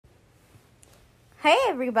Hey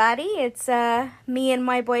everybody, it's me and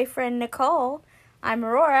my boyfriend Nicole. I'm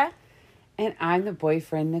Aurora. And I'm the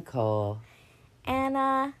boyfriend, Nicole. And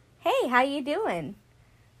hey, how you doing?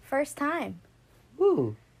 First time.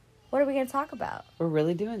 Woo. What are we going to talk about? We're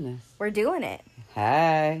really doing this. We're doing it.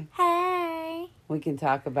 Hey. Hey. We can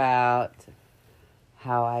talk about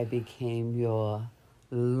how I became your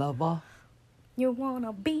lover. You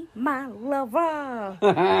wanna be my lover.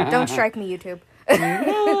 Don't strike me, YouTube.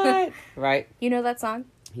 What? Right. You know that song?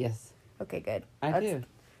 Yes. Okay, good. I do.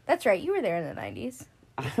 That's right. You were there in the 90s.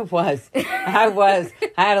 I was. I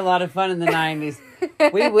had a lot of fun in the 90s.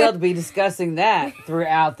 We will be discussing that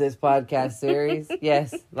throughout this podcast series.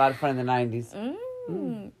 Yes, a lot of fun in the 90s.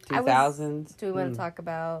 2000s. Do we want to talk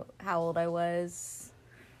about how old I was?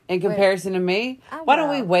 In comparison to me? Oh, Why don't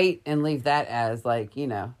we wait and leave that as,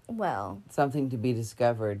 well, something to be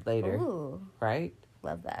discovered later. Ooh, right?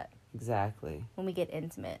 love that. Exactly. When we get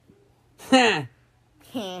intimate. We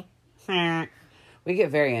get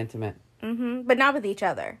very intimate. Mm-hmm. But not with each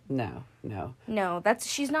other. No. No,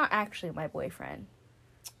 she's not actually my boyfriend.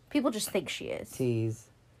 People just think she is. Tease.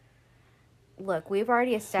 Look, we've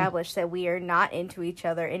already established that we are not into each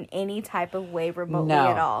other in any type of way remotely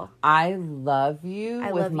at all. I love you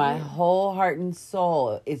with my whole heart and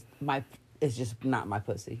soul. It's just not my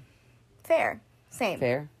pussy. Fair. Same.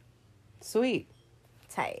 Fair. Sweet.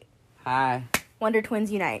 Tight. Hi. Wonder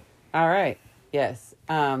Twins unite. All right. Yes.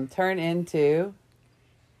 Turn into...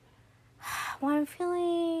 Well, I'm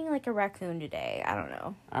feeling like a raccoon today. I don't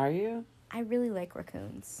know. Are you? I really like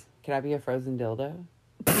raccoons. Can I be a frozen dildo?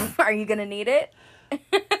 Are you going to need it?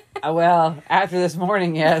 Well, after this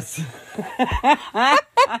morning, yes. Does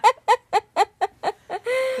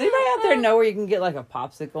anybody out there know where you can get like a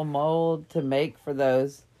popsicle mold to make for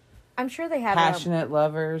those I'm sure they have passionate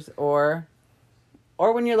lovers or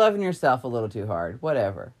when you're loving yourself a little too hard,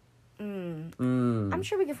 whatever. I'm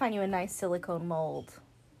sure we can find you a nice silicone mold.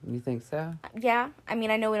 You think so? Yeah. I mean,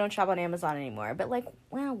 I know we don't shop on Amazon anymore, but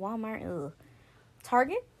Walmart, ugh.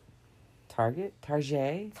 Target? Target?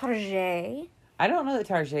 Target? I don't know that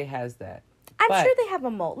Target has that. I'm sure they have a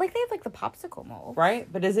mold. Like, they have, the popsicle mold.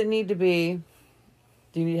 Right? But does it need to be...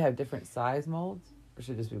 Do you need to have different size molds? Or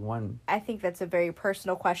should it just be one? I think that's a very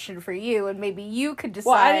personal question for you, and maybe you could decide.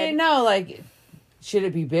 Well, I didn't know, should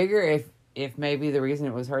it be bigger if maybe the reason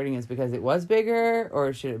it was hurting is because it was bigger?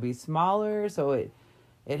 Or should it be smaller so it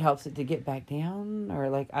helps it to get back down?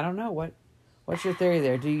 Or, I don't know. What's your theory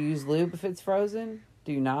there? Do you use lube if it's frozen?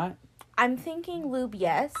 Do you not? I'm thinking lube,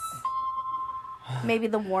 yes. Maybe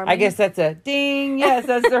the warming. I guess that's a ding. Yes,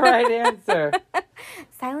 that's the right answer.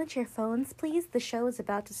 Silence your phones, please. The show is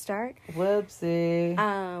about to start. Whoopsie.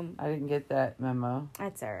 I didn't get that memo.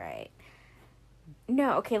 That's all right.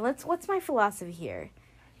 No, okay, what's my philosophy here?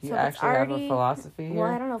 You actually have a philosophy here?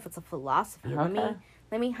 Well, I don't know if it's a philosophy. Okay.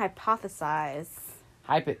 Let me hypothesize.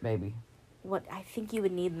 Hype it, baby. What I think you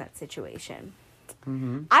would need in that situation.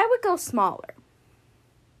 Mm-hmm. I would go smaller.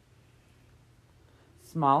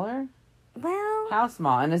 Smaller? Well... How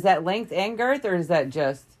small? And is that length and girth, or is that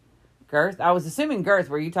just girth? I was assuming girth.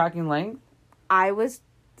 Were you talking length? I was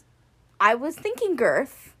thinking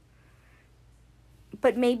girth.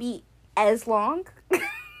 But maybe as long?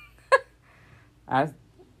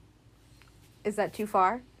 Is that too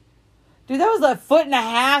far? Dude, that was a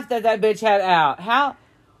 1.5 feet that bitch had out. How?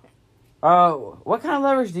 Oh, what kind of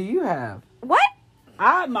levers do you have? What?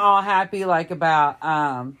 I'm all happy, about,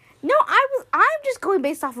 No, I'm just going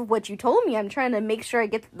based off of what you told me. I'm trying to make sure I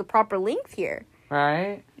get the proper length here.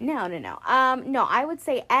 Right? No. No, I would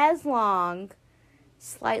say as long,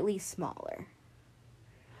 slightly smaller.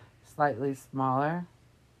 Slightly smaller?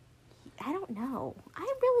 I don't know.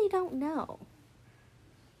 I really don't know.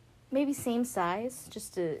 Maybe same size,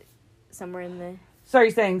 just somewhere in the... So are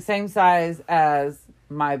you saying same size as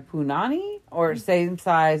my punani, or same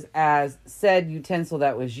size as said utensil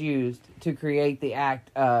that was used to create the act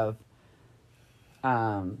of,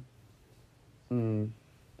 what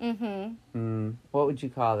would you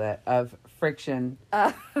call that? Of friction,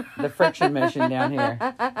 the friction mission down here.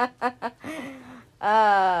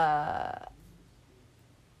 I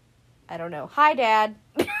don't know. Hi, Dad.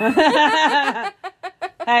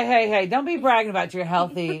 Hey, don't be bragging about your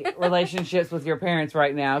healthy relationships with your parents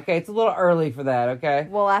right now, okay? It's a little early for that, okay?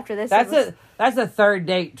 Well, after this... That's a third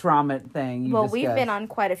date trauma thing you discussed. We've been on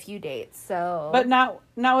quite a few dates, so... But not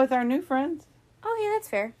with our new friends. Oh, yeah, that's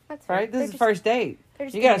fair. That's fair. Right? This is the first date.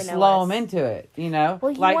 You got to slow them into it, Well,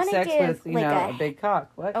 like sex with, a big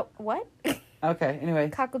cock. What? Oh, what? Okay, anyway.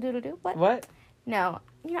 Cockle-doodle-doo? What? What? No.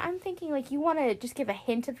 I'm thinking, you want to just give a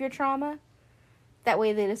hint of your trauma. That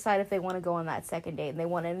way they decide if they want to go on that second date and they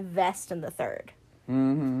want to invest in the third.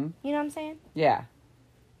 Mm-hmm. You know what I'm saying? Yeah.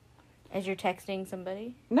 As you're texting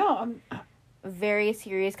somebody. No, A very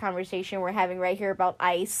serious conversation we're having right here about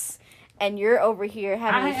ice. And you're over here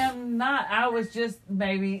having... I am not. I was just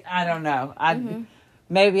maybe, I don't know. Mm-hmm.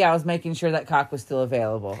 Maybe I was making sure that cock was still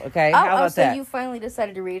available. Okay? Oh, How about so that? you finally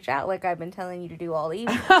decided to reach out like I've been telling you to do all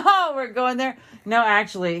evening. Oh, we're going there? No,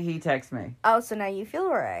 actually, he texted me. Oh, so now you feel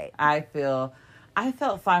all right. I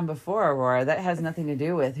felt fine before, Aurora. That has nothing to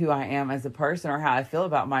do with who I am as a person or how I feel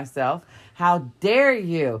about myself. How dare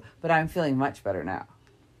you? But I'm feeling much better now.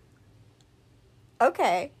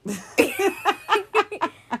 Okay.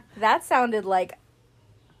 That sounded like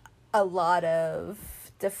a lot of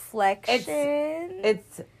deflection.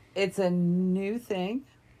 It's a new thing.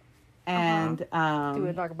 And Do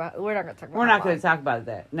we talk about? We're not going to talk about. we're not going to talk about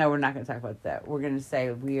that. No, we're not going to talk about that. We're going to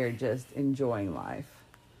say we are just enjoying life.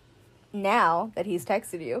 Now that he's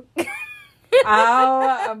texted you.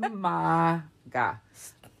 Oh my gosh.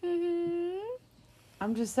 Mm-hmm.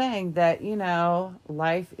 I'm just saying that,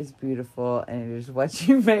 life is beautiful and it is what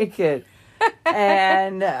you make it.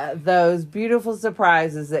 And those beautiful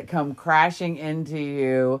surprises that come crashing into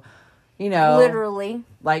you, Literally.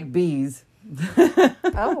 like bees.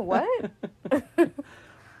 Oh, what?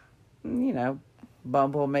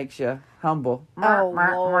 Bumble makes you humble. Oh,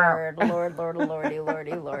 Lord. Lord, Lord, Lordy,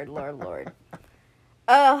 Lordy, Lord, Lord, Lord.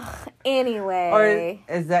 Ugh, anyway.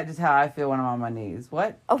 Or is that just how I feel when I'm on my knees?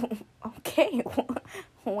 What? Oh, okay.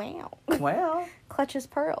 Wow. Well. Clutches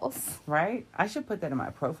pearls. Right? I should put that in my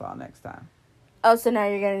profile next time. Oh, so now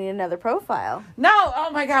you're going to need another profile. No! Oh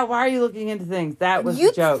my God, why are you looking into things? That was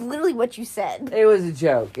a joke. Literally what you said. It was a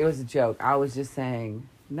joke. I was just saying,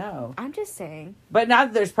 no. I'm just saying. But not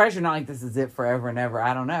that there's pressure, not like this is it forever and ever.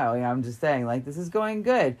 I don't know. I'm just saying, like, this is going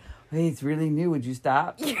good. Hey, it's really new. Would you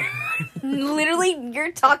stop? Literally,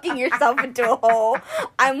 you're talking yourself into a hole.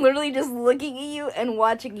 I'm literally just looking at you and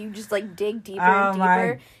watching you just, like, dig deeper and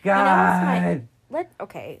deeper. Oh, my God.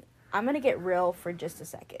 Okay, I'm going to get real for just a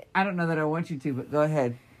second. I don't know that I want you to, but go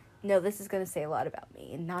ahead. No, this is going to say a lot about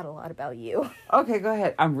me and not a lot about you. Okay, go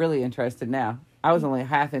ahead. I'm really interested now. I was only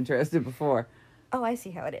half interested before. Oh, I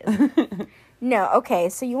see how it is. No, okay,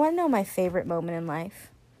 so you want to know my favorite moment in life?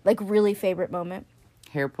 Like, really favorite moment?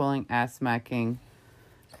 Hair pulling, ass smacking,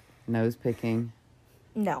 nose picking.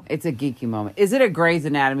 No. It's a geeky moment. Is it a Grey's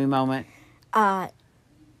Anatomy moment?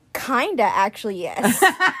 Kinda, actually, yes.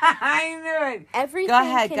 I knew it. Everything go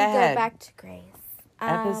ahead. go back to Grace.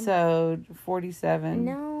 Episode 47.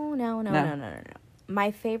 No.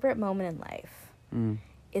 My favorite moment in life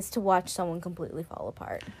is to watch someone completely fall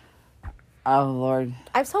apart. Oh, Lord.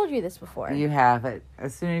 I've told you this before. You have it.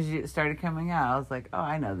 As soon as you started coming out, I was like, oh,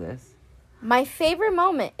 I know this. My favorite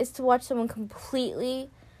moment is to watch someone completely,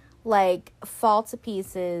 like, fall to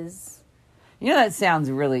pieces. That sounds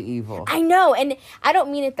really evil. I know, and I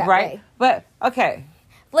don't mean it that right? way. But, okay.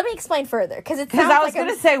 Let me explain further, because I was going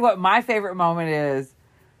to say what my favorite moment is,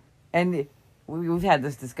 and we've had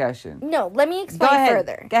this discussion. No, let me explain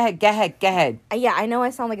further. Go ahead. Yeah, I know I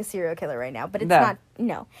sound like a serial killer right now, but it's not.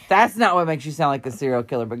 No. That's not what makes you sound like a serial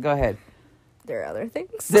killer, but go ahead. There are other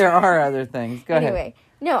things. There are other things. Go ahead. Anyway,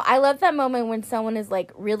 no, I love that moment when someone is,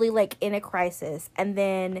 like, really, like, in a crisis, and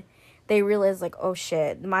then they realize, like, oh,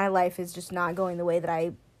 shit, my life is just not going the way that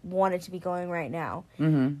I want it to be going right now.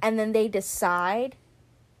 Mm-hmm. And then they decide,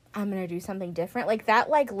 I'm going to do something different. Like, that,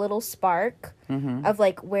 like, little spark of,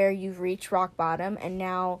 like, where you've reached rock bottom, and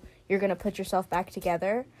now you're going to put yourself back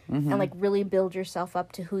together and, like, really build yourself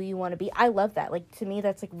up to who you want to be. I love that. Like, to me,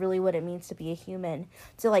 that's, like, really what it means to be a human.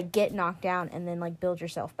 To, like, get knocked down and then, like, build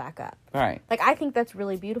yourself back up. Right. Like, I think that's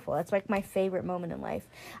really beautiful. That's, like, my favorite moment in life.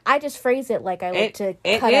 I just phrase it like I like to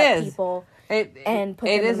cut up people and put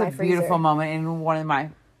them in my freezer. It is a beautiful moment, and one of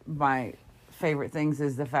my favorite things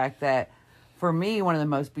is the fact that, for me, one of the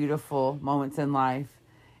most beautiful moments in life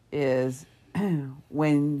is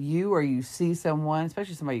when you see someone,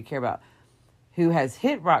 especially somebody you care about, who has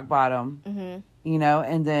hit rock bottom,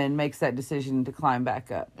 and then makes that decision to climb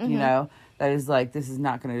back up, that is like, this is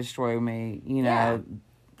not going to destroy me,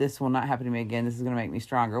 this will not happen to me again, this is going to make me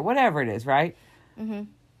stronger, whatever it is, right?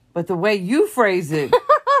 But the way you phrase it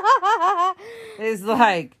is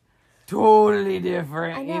like totally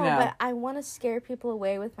different. I know, but I want to scare people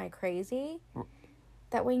away with my crazy.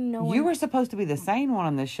 That way no one... You were supposed to be the sane one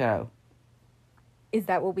on this show. Is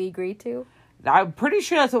that what we agreed to? I'm pretty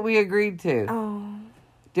sure that's what we agreed to. Oh.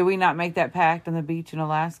 Did we not make that pact on the beach in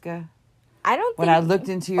Alaska? I don't think... When I looked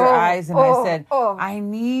into your eyes and I said, I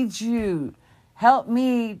need you. Help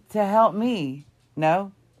me to help me.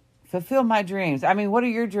 No? Fulfill my dreams. I mean, what are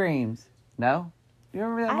your dreams? No? You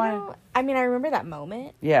remember that moment? I remember that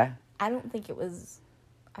moment. Yeah. I don't think it was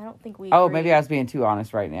I don't think we Oh, agreed. maybe I was being too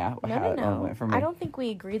honest right now. No, how no, it no. went for me. I don't think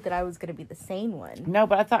we agreed that I was going to be the sane one. No,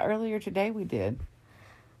 but I thought earlier today we did.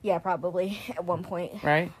 Yeah, probably at one point.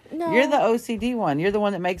 Right? No. You're the OCD one. You're the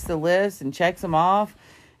one that makes the list and checks them off.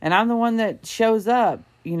 And I'm the one that shows up,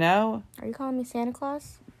 you know? Are you calling me Santa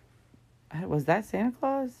Claus? Was that Santa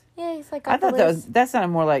Claus? Yeah, he's like, I thought that sounded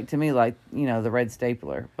more like, to me, like, you know, the red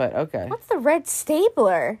stapler. But okay. What's the red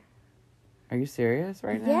stapler? Are you serious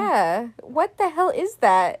right now? Yeah. What the hell is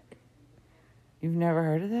that? You've never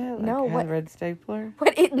heard of that? Like, No, what? red stapler?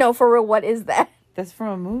 No, for real, what is that? That's from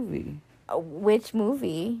a movie. Which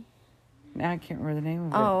movie? Now I can't remember the name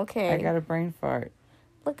of it. Oh, okay. I got a brain fart.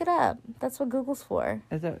 Look it up. That's what Google's for.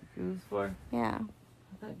 Is that what Google's for? Yeah.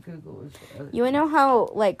 I thought Google was for other You wanna know how,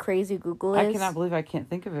 like, crazy Google is? I cannot believe I can't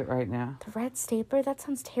think of it right now. The red stapler? That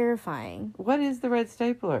sounds terrifying. What is the red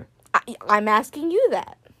stapler? I'm asking you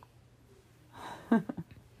that.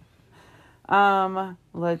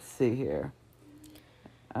 Let's see here.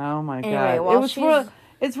 Oh my Anyway, God. while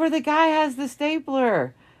It's where the guy has the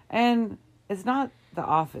stapler. And it's not The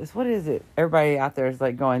Office. What is it? Everybody out there is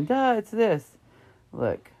like going, duh, it's this.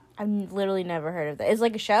 Look. I've literally never heard of that. It's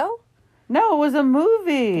like a show? No, it was a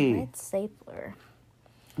movie. Red stapler.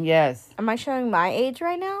 Yes. Am I showing my age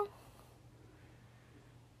right now?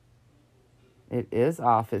 It is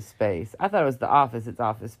Office Space. I thought it was The Office. It's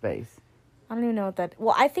Office Space. I don't even know what that...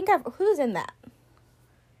 Well, I think Who's in that?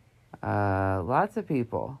 Lots of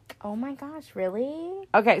people. Oh my gosh, really?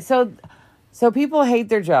 Okay, so people hate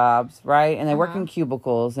their jobs, right? And they work in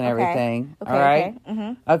cubicles and everything. Okay, all right? okay.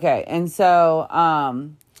 Mm-hmm. Okay, and so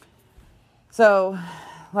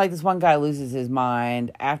like this one guy loses his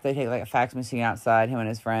mind after they take like a fax machine outside, him and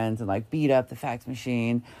his friends, and like beat up the fax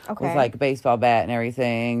machine with like a baseball bat and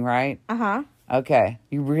everything, right? Uh-huh. Okay,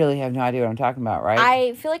 you really have no idea what I'm talking about, right?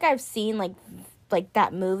 I feel like I've seen like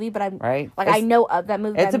that movie, but I'm right. Like, I know of that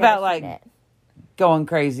movie. But It's I've about never seen like it. going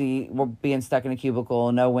crazy, we're being stuck in a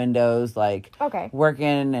cubicle, no windows, like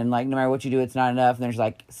working, and like no matter what you do, it's not enough. And there's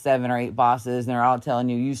like 7 or 8 bosses, and they're all telling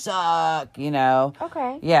you suck, you know.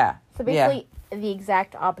 Okay. Yeah. So basically, the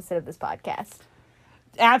exact opposite of this podcast.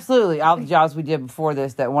 Absolutely, all the jobs we did before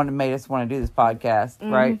this that made us want to do this podcast,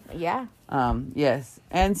 right? Yeah. Yes,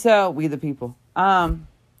 and so we the people.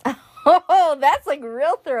 Oh, that's like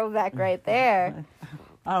real throwback right there.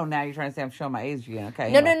 Oh, now you're trying to say I'm showing my age again.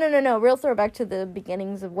 Okay. No. Real throwback to the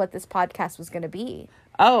beginnings of what this podcast was going to be.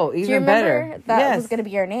 Oh, even Do you remember better. that was going to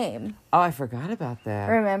be our name? Oh, I forgot about that.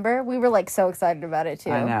 Remember? We were like so excited about it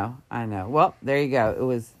too. I know. Well, there you go. It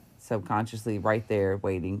was subconsciously right there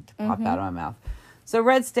waiting to pop out of my mouth. So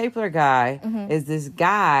Red Stapler guy is this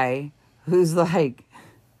guy who's like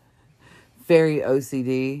very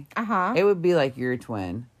OCD. Uh-huh. It would be like your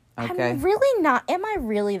twin. Okay. I'm really not. Am I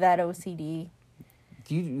really that OCD?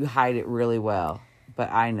 You hide it really well,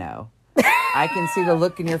 but I know. I can see the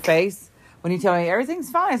look in your face when you tell me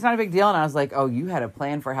everything's fine, it's not a big deal. And I was like, oh, you had a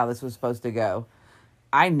plan for how this was supposed to go.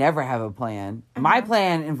 I never have a plan. My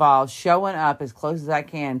plan involves showing up as close as I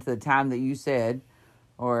can to the time that you said,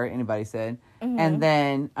 or anybody said, and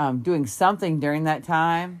then doing something during that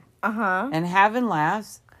time, and having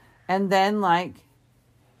laughs, and then like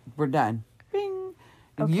we're done. Bing.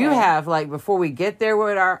 Okay. You have like before we get there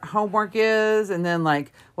what our homework is, and then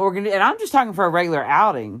like what we're gonna do. And I'm just talking for a regular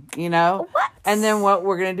outing, you know. What? And then what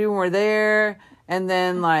we're gonna do when we're there, and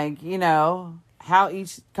then like you know how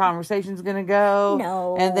each conversation's gonna go.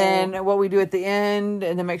 No. And then what we do at the end,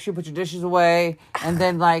 and then make sure you put your dishes away, and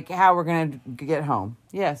then like how we're gonna get home.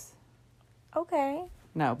 Yes. Okay.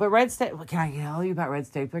 No, but Red Stapler. Can I tell you about Red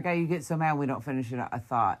Stapler guy? You get so mad we don't finish a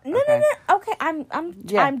thought. No. Okay, I'm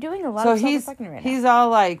doing a lot of self-reflecting right now. He's all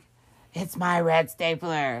like, "It's my Red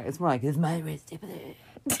Stapler." It's more like, "It's my Red Stapler."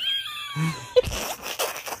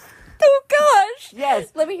 Oh gosh.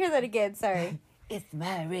 Yes. Let me hear that again. Sorry. It's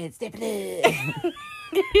my Red Stapler.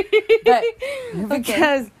 But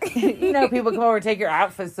because you know people come over and take your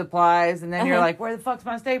outfit supplies, and then you're like, "Where the fuck's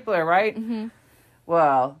my stapler?" Right? Mm-hmm.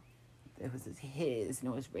 Well. It was his,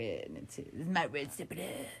 and it was red, and it's my Red Stapler.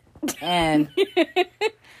 And,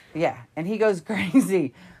 yeah, and he goes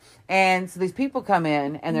crazy. And so these people come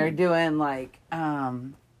in, and they're doing, like,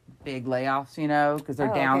 big layoffs, you know, because they're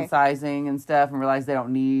downsizing and stuff, and realize they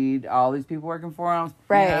don't need all these people working for them.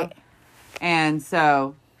 Right. You know? And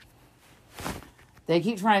so they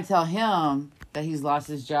keep trying to tell him that he's lost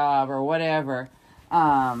his job or whatever,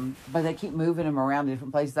 but they keep moving him around to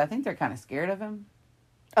different places. I think they're kind of scared of him.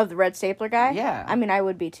 Of the Red Stapler guy? Yeah. I mean, I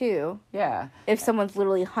would be too. Yeah. If someone's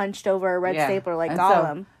literally hunched over a red stapler like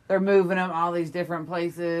Gollum. So they're moving him all these different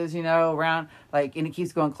places, around, like, and it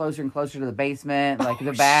keeps going closer and closer to the basement, like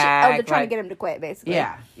the back. Oh, they're trying to get him to quit, basically.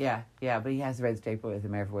 Yeah, but he has the red stapler with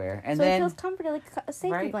him everywhere. And so then, it feels comfortable, like a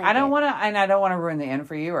safety right? blanket. I don't want to ruin the end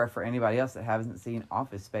for you or for anybody else that hasn't seen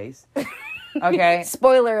Office Space. Okay?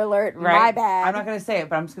 Spoiler alert, right? my bad. I'm not going to say it,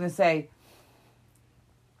 but I'm just going to say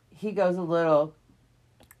he goes a little...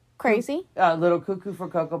 crazy? A little cuckoo for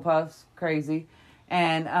Cocoa Puffs, crazy.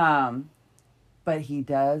 And, but he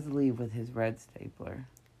does leave with his red stapler.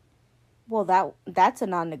 Well, that's a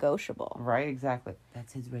non-negotiable. Right, exactly.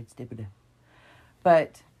 That's his red stapler.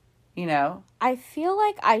 But, I feel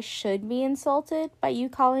like I should be insulted by you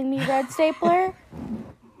calling me red stapler.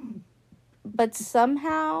 But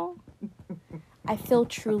somehow, I feel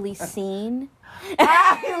truly seen.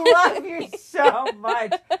 I love you so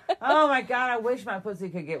much. Oh my God, I wish my pussy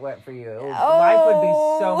could get wet for you. Life would be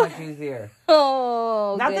so much easier.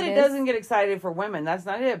 Oh, not goodness. that it doesn't get excited for women. That's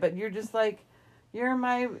not it. But you're just like, you're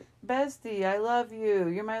my bestie. I love you.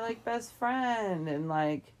 You're my, like, best friend. And,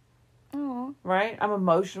 like, right? I'm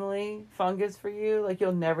emotionally fungus for you. Like,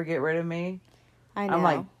 you'll never get rid of me. I know.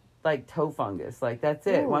 I'm like toe fungus. Like, that's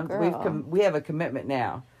it. Ooh, Once girl. we have a commitment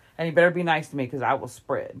now. And you better be nice to me because I will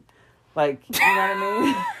spread. Like, you know what I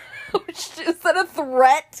mean? Is that a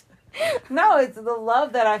threat? No, it's the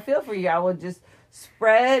love that I feel for you. I will just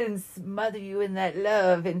spread and smother you in that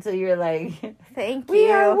love until you're like, thank you.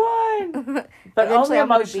 We are one. But only I'm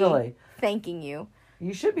gonna emotionally. be thanking you.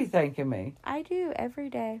 You should be thanking me. I do every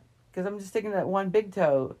day. Because I'm just sticking that one big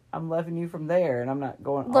toe. I'm loving you from there, and I'm not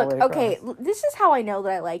going all Look, the way across. okay, this is how I know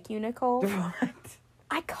that I like you, Nicole. What?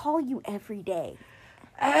 I call you every day.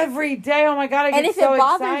 Every day. Oh my God, I get And if so it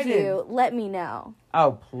bothers excited. you, let me know.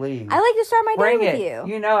 Oh, please. I like to start my Bring day it. with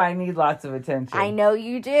you. You know I need lots of attention. I know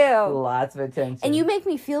you do. Lots of attention. And you make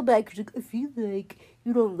me feel bad because I feel like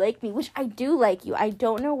you don't like me, which I do like you. I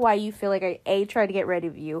don't know why you feel like I, A, try to get rid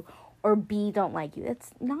of you, or B, don't like you.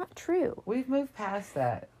 That's not true. We've moved past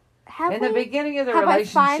that. Have in we? the beginning of the Have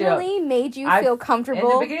relationship. I finally made you feel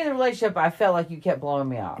comfortable? In the beginning of the relationship, I felt like you kept blowing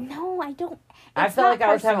me off. No, I don't. I It's felt not like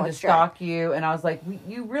I was having to personal, stalk you, and I was like,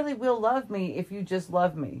 you really will love me if you just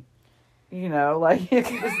love me. Like, if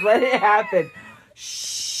you just let it happen.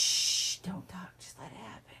 Shh, don't talk, just let it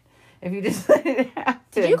happen. If you just let it happen.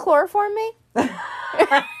 Did you chloroform me?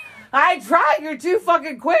 I tried, you're too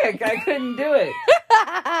fucking quick. I couldn't do it.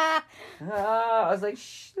 I was like,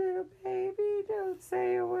 shh, little baby, don't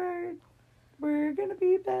say a word. We're gonna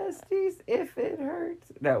be besties if it hurts.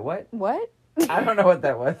 No, what? What? I don't know what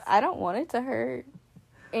that was. I don't want it to hurt.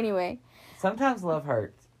 Anyway. Sometimes love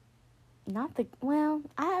hurts.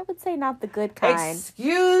 I would say not the good kind.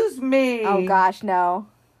 Excuse me. Oh gosh, no.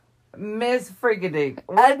 Miss Friggity.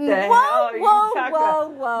 What the hell are you talking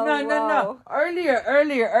about? No. Earlier.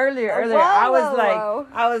 I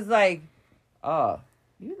was like, oh,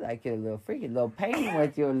 you like your little freaking little pain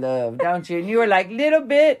with your love, don't you? And you were like, little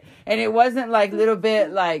bit, and it wasn't like little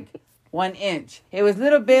bit like 1 inch. It was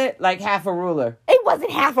little bit like half a ruler. It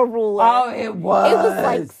wasn't half a ruler. Oh, it was. It was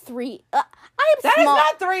like 3. I am that small.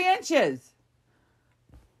 That is not 3 inches.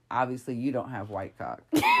 Obviously, you don't have white cock.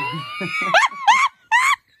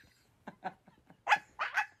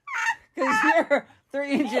 Because your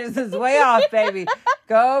 3 inches is way off, baby.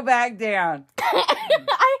 Go back down.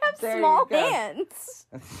 I have There small you go. hands.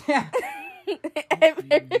 Yeah.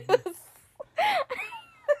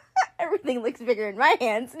 Everything looks bigger in my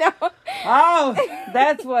hands now. Oh,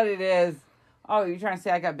 that's what it is. Oh, you're trying to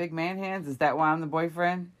say I got big man hands? Is that why I'm the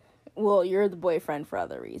boyfriend? Well, you're the boyfriend for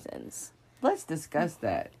other reasons. Let's discuss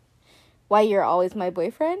that. Why you're always my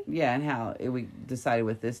boyfriend? Yeah, and how we decided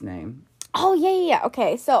with this name. Oh, yeah.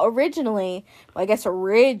 Okay, so originally, we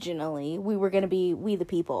were going to be We the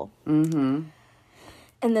People. Mm-hmm.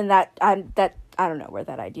 And then I don't know where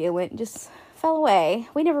that idea went. Just fell away.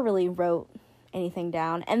 We never really wrote anything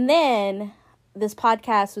down. And then this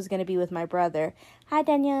podcast was going to be with my brother. Hi,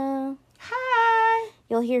 Daniel. Hi.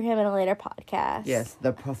 You'll hear him in a later podcast. Yes,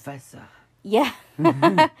 the professor. Yeah.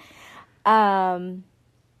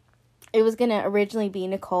 It was going to originally be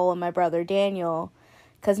Nicole and my brother Daniel.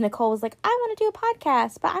 Because Nicole was like, I want to do a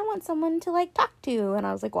podcast, but I want someone to, like, talk to. And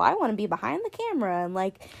I was like, well, I want to be behind the camera. And,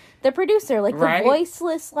 like, the producer, like, right? The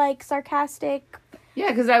voiceless, like, sarcastic. Yeah,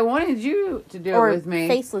 because I wanted you to do it with me.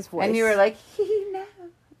 Faceless voice. And you were like, no.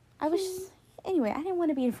 Anyway, I didn't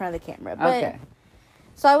want to be in front of the camera. But, okay.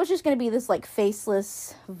 So I was just going to be this, like,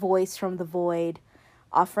 faceless voice from the void,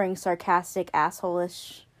 offering sarcastic,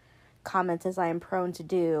 asshole-ish comments as I am prone to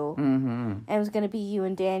do. Mm-hmm. And it was going to be you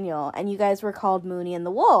and Daniel. And you guys were called Mooney and the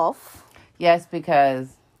Wolf. Yes,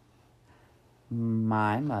 because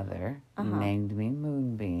my mother named me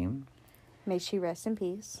Moonbeam. May she rest in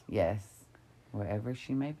peace. Yes. Wherever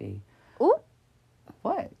she may be. Ooh.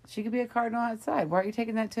 What? She could be a cardinal outside. Why are you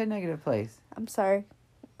taking that to a negative place? I'm sorry.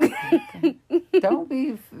 Okay. Don't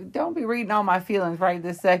be reading all my feelings right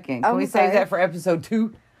this second. Can we sorry. save that for episode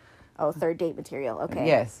 2? Oh, third date material. Okay.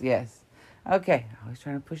 Yes. Okay. Always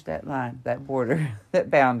trying to push that line, that border, that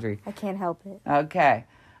boundary. I can't help it. Okay.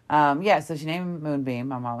 So she named Moonbeam.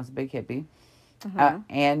 My mom was a big hippie.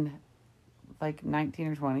 And like 19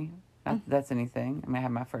 or 20. Not that that's anything. I mean, I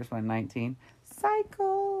had my first one at 19.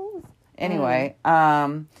 Cycles. Anyway,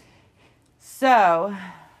 so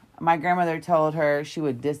my grandmother told her she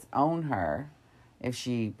would disown her if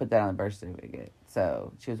she put that on the birth certificate.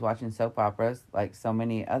 So she was watching soap operas like so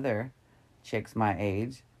many other chicks my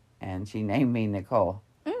age, and she named me Nicole.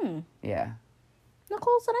 Yeah.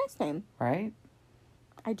 Nicole's a nice name. Right?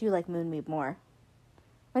 I do like Moonbeam more.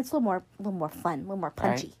 It's a little more fun, a little more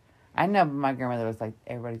punchy. Right? I know, but my grandmother was like,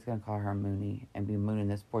 everybody's going to call her Mooney and be mooning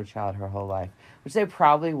this poor child her whole life. Which they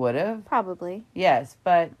probably would have. Probably. Yes,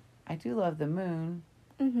 but I do love the moon.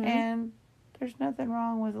 Mm-hmm. And there's nothing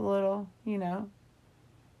wrong with a little,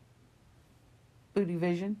 booty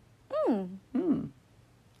vision.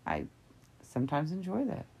 I sometimes enjoy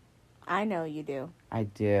that. I know you do. I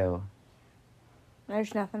do.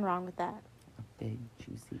 There's nothing wrong with that. A big,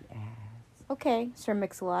 juicy ass. Okay, Sir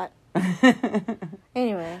Mix-a-Lot.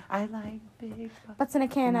 Anyway. I like big Butts in a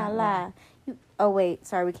cannot lie. Oh, wait.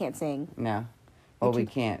 Sorry, we can't sing. No. Well, we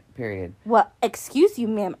can't, period. Well, excuse you,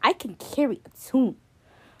 ma'am. I can carry a tune.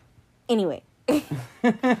 Anyway.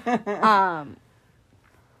 But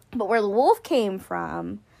where the wolf came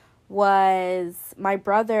from was my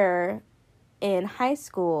brother in high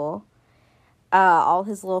school. All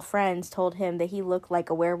his little friends told him that he looked like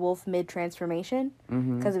a werewolf mid-transformation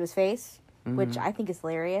because of his face, which I think is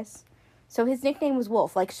hilarious. So his nickname was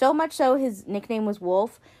Wolf. Like, so much so his nickname was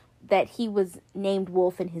Wolf that he was named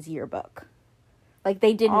Wolf in his yearbook. Like,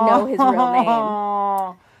 they didn't know his real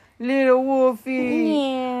name. Little Wolfie.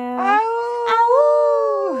 Yeah.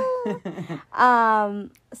 Ow.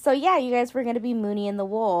 So, yeah, you guys were going to be Mooney and the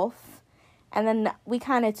Wolf. And then we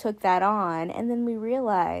kind of took that on. And then we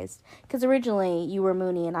realized, because originally you were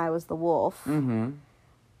Mooney and I was the Wolf.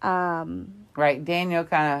 Right. Daniel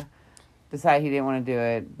kind of decided he didn't want to do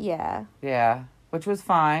it. Yeah. Yeah. Which was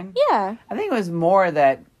fine. Yeah. I think it was more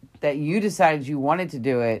that you decided you wanted to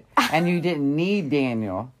do it and you didn't need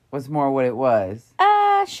Daniel was more what it was.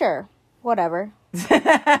 Sure. Whatever.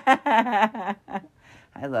 I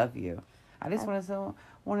love you. I just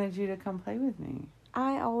wanted you to come play with me.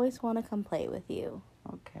 I always want to come play with you.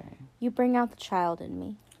 Okay. You bring out the child in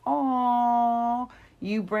me. Oh,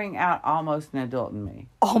 you bring out almost an adult in me.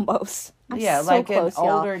 Almost. I'm so like close, an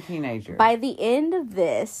y'all. older teenager. By the end of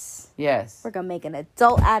this, yes, we're going to make an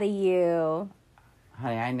adult out of you.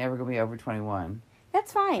 Honey, I ain't never going to be over 21.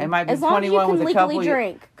 That's fine. It might be as long 21 as you can with legally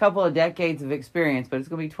drink. couple of decades of experience, but it's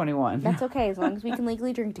going to be 21. That's okay. As long as we can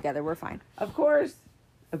legally drink together, we're fine. Of course.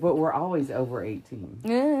 But we're always over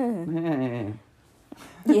 18.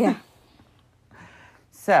 Yeah.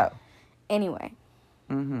 So. Anyway.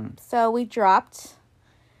 So we dropped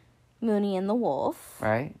Mooney and the Wolf.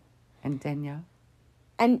 Right. And Daniel.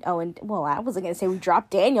 Well, I wasn't going to say we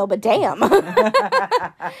dropped Daniel, but damn.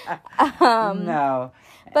 No.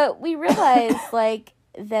 But we realized,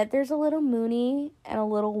 that there's a little Mooney and a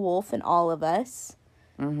little Wolf in all of us.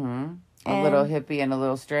 A little hippie and a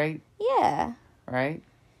little straight. Yeah. Right?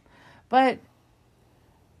 But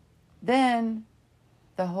then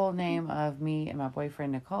the whole name of me and my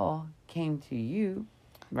boyfriend, Nicole, came to you,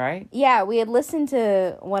 right? Yeah, we had listened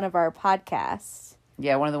to one of our podcasts.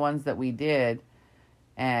 Yeah, one of the ones that we did.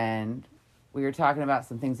 And we were talking about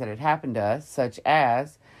some things that had happened to us, such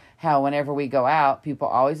as how whenever we go out, people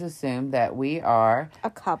always assume that we are a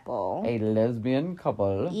couple. A lesbian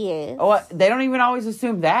couple. Yes. Oh, they don't even always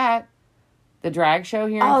assume that. The drag show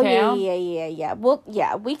here in town. Yeah. Well,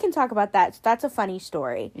 yeah, we can talk about that. That's a funny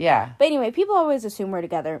story. Yeah. But anyway, people always assume we're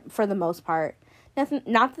together for the most part. Nothing.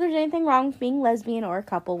 Not that there's anything wrong with being lesbian or a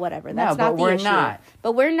couple, whatever. That's not the issue.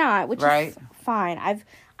 But we're not, which is fine. I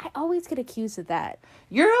always get accused of that.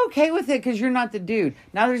 You're okay with it because you're not the dude.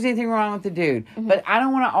 Not that there's anything wrong with the dude. But I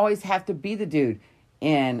don't want to always have to be the dude.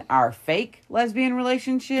 In our fake lesbian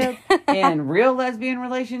relationship, in real lesbian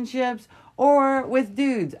relationships, or with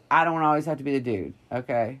dudes. I don't always have to be the dude.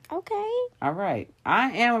 Okay? Okay. All right. I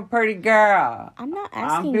am a pretty girl. I'm not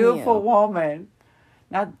asking you. I'm a beautiful woman.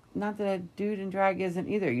 Not that a dude in drag isn't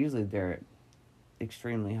either. Usually they're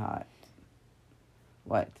extremely hot.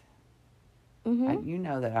 What? You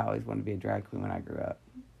know that I always wanted to be a drag queen when I grew up.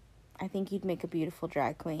 I think you'd make a beautiful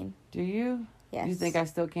drag queen. Do you? Yes. Do you think I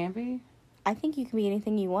still can be? I think you can be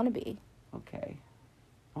anything you want to be. Okay.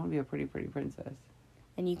 I want to be a pretty, pretty princess.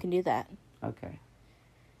 And you can do that. Okay.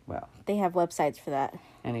 Well. They have websites for that.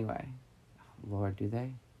 Anyway. Lord, do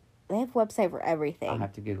they? They have a website for everything. I'll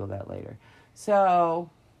have to Google that later. So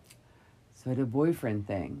the boyfriend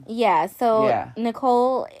thing. Yeah, so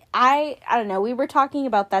Nicole, I don't know, we were talking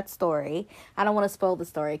about that story. I don't want to spoil the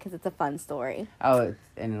story because it's a fun story. Oh, it's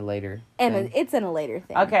in a later thing. It's in a later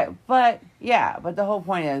thing. Okay, but the whole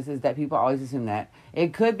point is that people always assume that.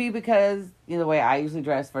 It could be because, the way I usually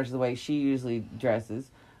dress versus the way she usually dresses.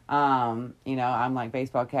 I'm like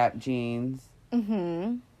baseball cap, jeans,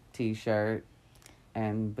 t-shirt,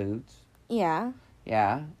 and boots. Yeah.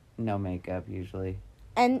 Yeah, no makeup usually.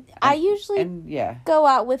 And I usually go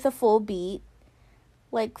out with a full beat,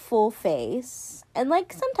 like full face, and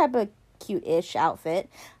like some type of cute-ish outfit.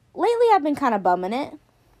 Lately, I've been kind of bumming it.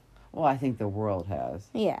 Well, I think the world has.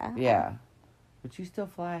 Yeah. Yeah. But you still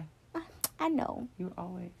fly. I know. You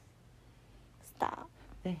always. Stop.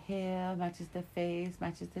 The hair matches the face,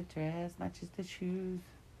 matches the dress, matches the shoes.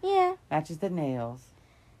 Yeah. Matches the nails.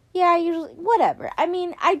 Yeah, I usually, whatever. I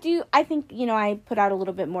mean, I think, I put out a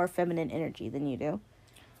little bit more feminine energy than you do.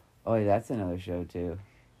 Oh, yeah, that's another show, too.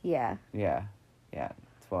 Yeah. Yeah. Yeah,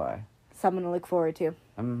 that's why. Something to look forward to.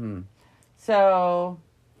 So,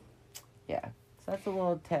 yeah. So that's a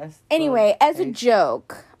little test. Anyway, as a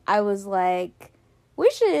joke, I was like,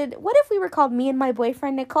 what if we were called Me and My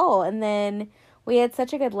Boyfriend Nicole? And then we had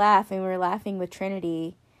such a good laugh, and we were laughing with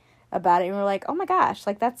Trinity about it, and we were like, oh my gosh,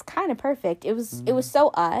 like, that's kind of perfect. It was so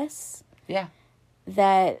us. Yeah.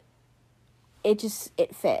 That it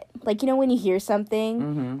fit. Like, when you hear something,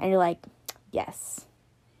 and you're like, yes,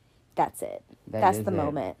 that's it. That's the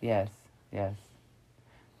moment. Yes, yes.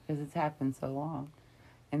 Because it's happened so long.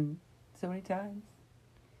 And so many times.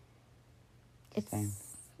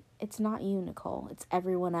 It's not you, Nicole. It's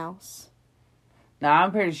everyone else. No,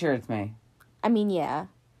 I'm pretty sure it's me. I mean, yeah.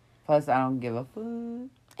 Plus, I don't give a fuck.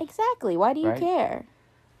 Exactly. Why do you care?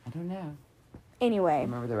 I don't know. Anyway.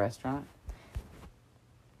 Remember the restaurant?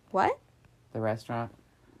 What? The restaurant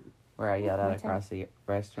where I yelled out across the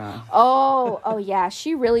restaurant. Oh, yeah.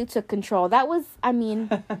 She really took control. That was, I mean,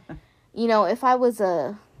 if I was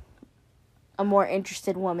a more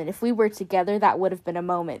interested woman, if we were together, that would have been a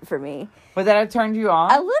moment for me. Would that have turned you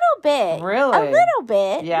on? A little bit. Really? A little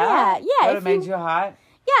bit. Yeah? Yeah. Would have made you hot?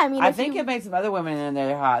 Yeah, I mean, I think it made some other women in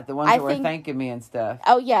there hot. The ones that were thanking me and stuff.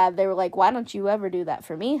 Oh, yeah. They were like, why don't you ever do that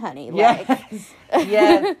for me, honey? Yes. Like,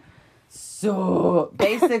 yes. So,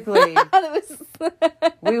 basically,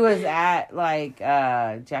 we was at, like,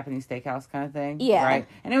 Japanese steakhouse kind of thing. Yeah. Right?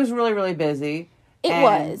 And it was really, really busy. It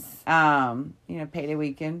was. Payday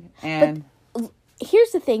weekend. And but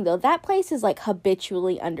here's the thing, though. That place is, like,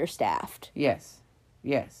 habitually understaffed. Yes.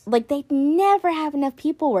 Yes. Like, they never have enough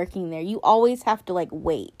people working there. You always have to, like,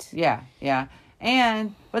 wait. Yeah, yeah.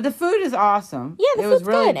 But the food is awesome. Yeah, the food's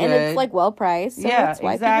really good. And it's, like, well-priced. So that's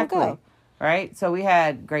why people go. Right? So we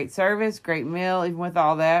had great service, great meal, even with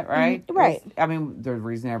all that, right? Right. I mean, the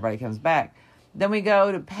reason everybody comes back. Then we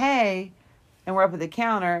go to pay, and we're up at the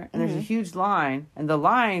counter, and there's a huge line. And the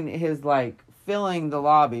line is, like, filling the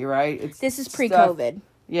lobby, right? This is pre-COVID.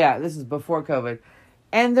 Yeah, this is before COVID.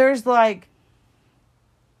 And there's, like,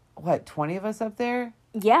 20 of us up there?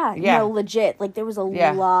 Yeah. No, legit. Like, there was a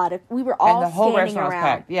lot of... We were all and the whole standing restaurant around. was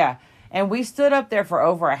packed. Yeah. And we stood up there for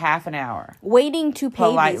over a half an hour. Waiting to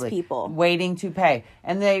pay these people. Waiting to pay.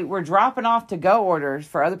 And they were dropping off to-go orders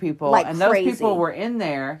for other people. Like and crazy. Those people were in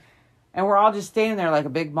there. And we're all just standing there like a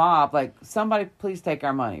big mob. Like, somebody please take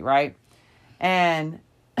our money, right? And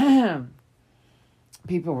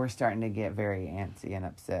people were starting to get very antsy and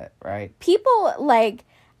upset, right? People, like...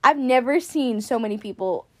 I've never seen so many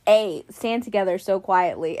people... stand together so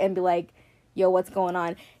quietly and be like, yo, what's going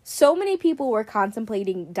on? So many people were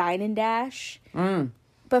contemplating Dine and Dash.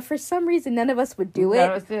 But for some reason, none of us would do it. None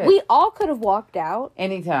of us did. We all could have walked out.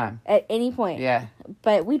 Anytime. At any point. Yeah.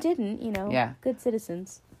 But we didn't, Yeah. Good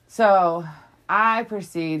citizens. So, I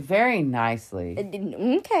proceed very nicely.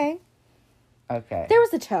 Okay. Okay. There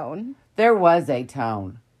was a tone. There was a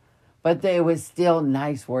tone. But there was still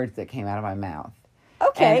nice words that came out of my mouth.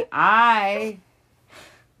 Okay. And I...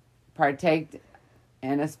 partaked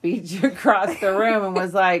in a speech across the room and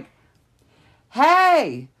was like,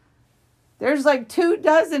 hey, there's like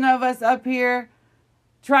 24 of us up here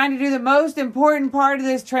trying to do the most important part of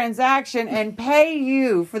this transaction and pay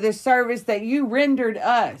you for the service that you rendered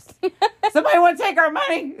us. Somebody want to take our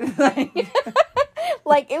money?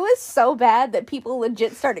 Like, it was so bad that people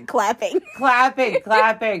legit started clapping.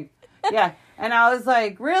 Clapping. Yeah. And I was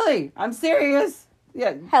like, really? I'm serious.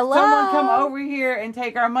 Yeah. Hello. Someone come over here and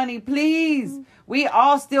take our money, please. We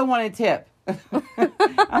all still want a tip.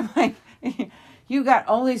 I'm like, you got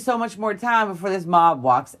only so much more time before this mob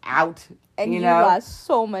walks out. And you know? lost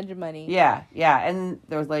so much money. Yeah. And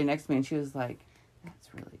there was a lady next to me, and she was like, that's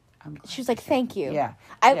really... She was like, thank you. Yeah.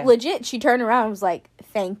 Legit, she turned around and was like,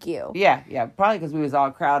 thank you. Yeah. Probably because we was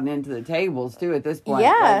all crowding into the tables, too, at this point.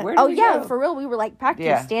 Yeah. Like, go? For real. We were, like,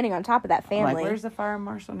 practically standing on top of that family. I'm like, where's the fire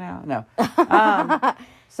marshal now? No.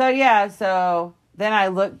 So then I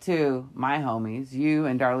looked to my homies, you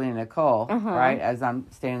and Darlene and Nicole, right? As I'm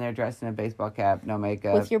standing there dressed in a baseball cap, no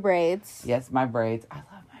makeup. With your braids. Yes, my braids. I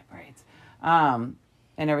love my braids. And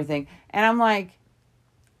everything. And I'm like,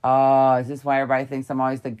 oh, is this why everybody thinks I'm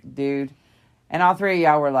always the dude? And all three of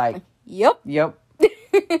y'all were like, Yep.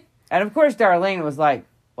 And of course, Darlene was like,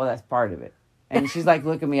 well, that's part of it. And she's like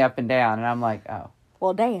looking me up and down. And I'm like, oh.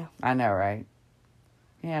 Well, damn. I know, right?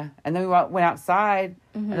 Yeah. And then we went outside.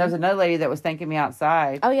 And there was another lady that was thanking me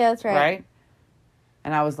outside. Oh, yeah, that's right. Right?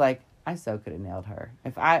 And I was like, I so could have nailed her.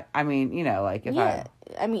 If I mean, you know, like if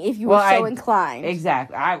I mean, if you were so inclined.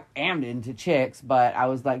 Exactly. I am into chicks, but I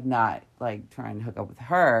was like not like trying to hook up with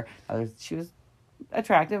her. She was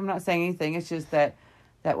attractive. I'm not saying anything. It's just that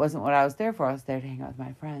wasn't what I was there for. I was there to hang out with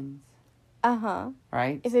my friends.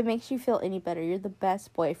 Right? If it makes you feel any better, you're the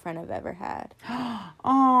best boyfriend I've ever had.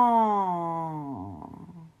 Oh.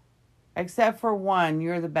 Except for one,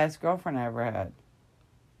 you're the best girlfriend I ever had.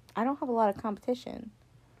 I don't have a lot of competition.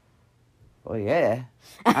 Well, yeah.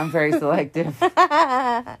 I'm very selective.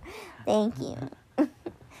 Thank you.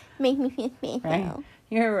 Make me feel special. Right?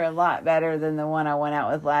 You're a lot better than the one I went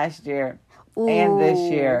out with last year. Ooh. And this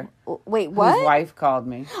year. Wait, what? Whose wife called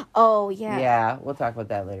me. Oh, yeah. Yeah, we'll talk about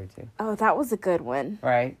that later, too. Oh, that was a good one.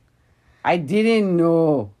 Right? I didn't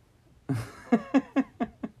know.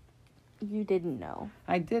 You didn't know.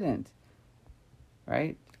 I didn't.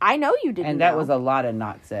 Right? I know you didn't know. And that was a lot of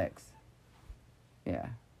not sex. Yeah.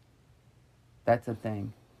 That's a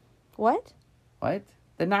thing. What? What?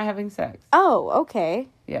 The not having sex. Oh, okay.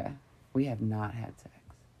 Yeah. We have not had sex.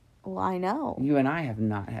 Well, I know. You and I have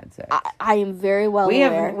not had sex. I am very well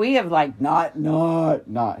aware. We have like not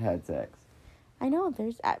had sex. I know.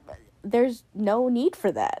 There's no need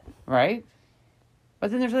for that. Right?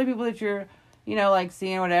 But then there's other people that you're, you know, like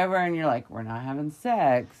seeing or whatever, and you're like, we're not having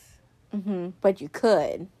sex. But you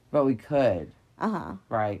could. But we could.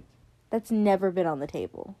 Right. That's never been on the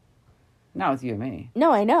table. Not with you and me.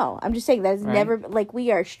 No, I know. I'm just saying that's never, like,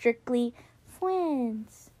 we are strictly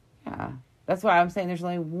friends. Yeah. That's why I'm saying there's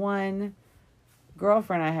only one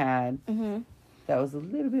girlfriend I had that was a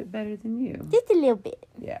little bit better than you. Just a little bit.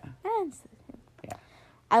 Yeah. Yeah.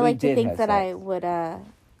 I like to think that I would, I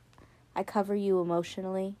cover you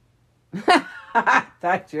emotionally. I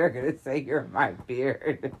thought you were going to say you're my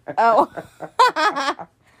beard. Oh.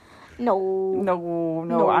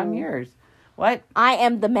 No, I'm yours. What? I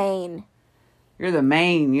am the main. You're the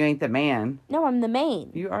main. You ain't the man. No, I'm the main.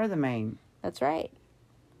 You are the main. That's right.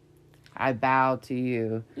 I bow to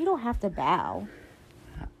you. You don't have to bow.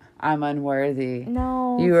 I'm unworthy.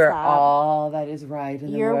 No, you are all that is right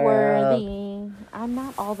in the world. You're worthy. I'm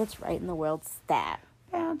not all that's right in the world. Stat.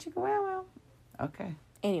 Bow, chicka, wow, wow. Okay.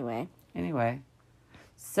 Anyway.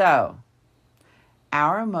 So,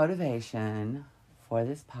 our motivation for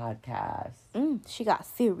this podcast she got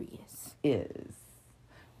serious. Is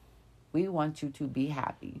we want you to be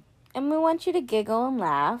happy. And we want you to giggle and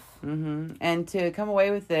laugh. And to come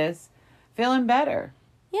away with this feeling better.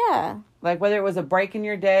 Yeah. Like whether it was a break in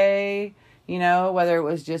your day, you know, whether it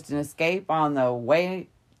was just an escape on the way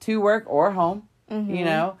to work or home, you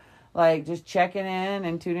know, like just checking in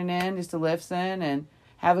and tuning in just to listen and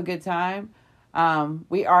have a good time.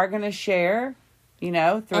 We are going to share, you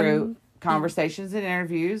know, through conversations and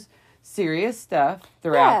interviews, serious stuff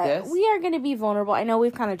throughout this. We are going to be vulnerable. I know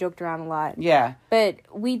we've kind of joked around a lot. Yeah. But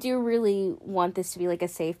we do really want this to be like a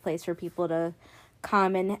safe place for people to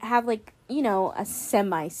come and have like, you know, a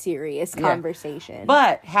semi-serious conversation.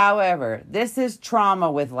 But, however, this is trauma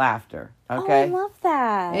with laughter. Okay? Oh, I love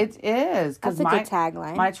that. It is. That's a good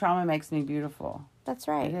tagline. My trauma makes me beautiful. That's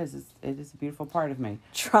right. It is. It is a beautiful part of me.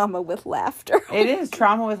 Trauma with laughter. It is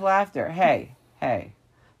trauma with laughter. Hey.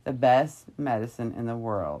 The best medicine in the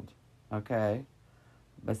world, okay,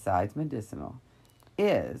 besides medicinal,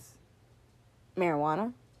 is...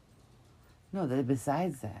 marijuana? No,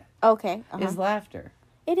 besides that. Okay. Is laughter.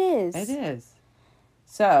 It is. It is.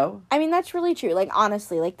 So... I mean, that's really true. Like,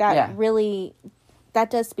 honestly, like, that really... That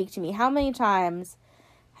does speak to me. How many times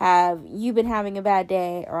have you been having a bad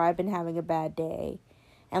day or I've been having a bad day?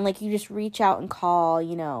 And, like, you just reach out and call,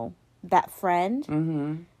 you know, that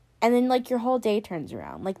friend. And then, like, your whole day turns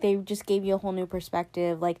around. Like, they just gave you a whole new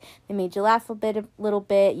perspective. Like, they made you laugh a little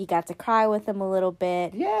bit. You got to cry with them a little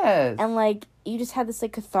bit. Yes. And, like, you just had this,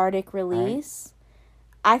 like, cathartic release.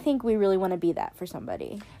 Right. I think we really want to be that for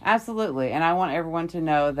somebody. Absolutely. And I want everyone to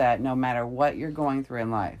know that no matter what you're going through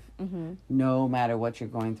in life, no matter what you're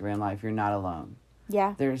going through in life, you're not alone.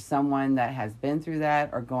 Yeah. There's someone that has been through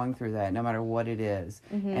that or going through that, no matter what it is.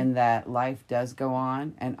 And that life does go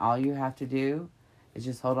on, and all you have to do is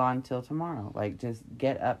just hold on till tomorrow. Like, just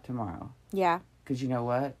get up tomorrow. Yeah. Because you know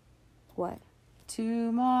what? What?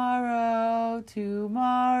 Tomorrow.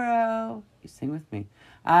 You sing with me.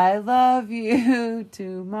 I love you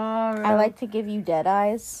tomorrow. I like to give you dead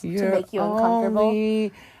eyes to make you uncomfortable.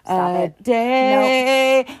 Only Stop a it.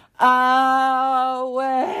 day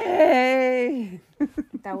away.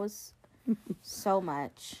 That was so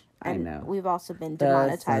much. I know. We've also been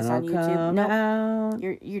demonetized on YouTube. No,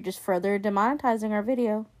 you're just further demonetizing our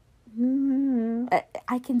video.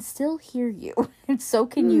 I can still hear you, and so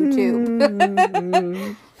can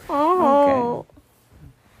YouTube. Okay.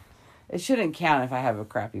 It shouldn't count if I have a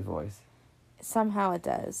crappy voice. Somehow it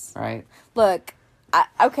does. Right? Look, I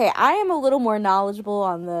am a little more knowledgeable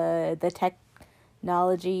on the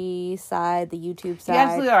technology side, the YouTube side. You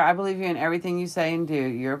absolutely are. I believe you in everything you say and do.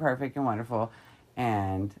 You're perfect and wonderful.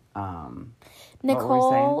 And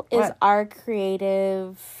Nicole is our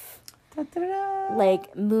creative,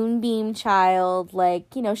 like, moonbeam child.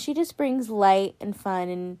 Like, you know, she just brings light and fun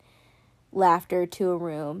and laughter to a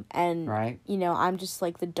room. And, you know, I'm just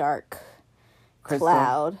like the dark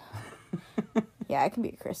cloud. Yeah, I can be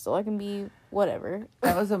a crystal. I can be whatever.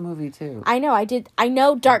 That was a movie, too. I know, I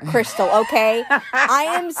know Dark Crystal, okay? I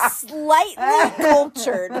am slightly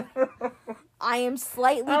cultured. I was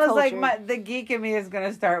like, the geek in me is going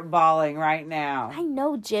to start bawling right now. I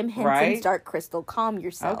know Jim Henson's Dark Crystal. Calm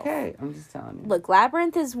yourself. Okay, I'm just telling you. Look,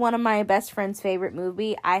 Labyrinth is one of my best friend's favorite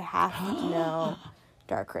movie. I have to know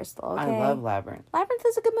Dark Crystal, okay? I love Labyrinth. Labyrinth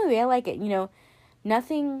is a good movie. I like it. You know,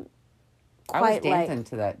 nothing quite like... I was dancing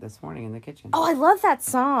to that this morning in the kitchen. Oh, I love that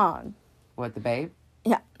song. What, the Babe?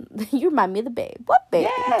 Yeah, you remind me of the Babe. What Babe?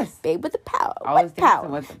 Yes. Babe with the power. I was power?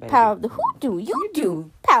 with the Babe. Power of the hoodoo. You do.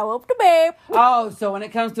 Power of the Babe. Oh, so when it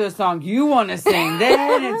comes to a song you want to sing,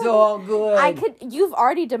 then it's all good. You've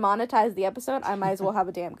already demonetized the episode. I might as well have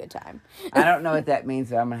a damn good time. I don't know what that means,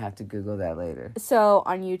 but I'm going to have to Google that later. So,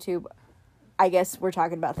 on YouTube, I guess we're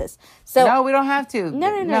talking about this. So no, we don't have to.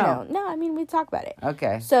 No. I mean, we talk about it.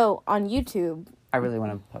 Okay. So, on YouTube... I really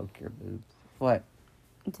want to poke your boobs. What?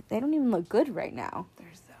 They don't even look good right now. They're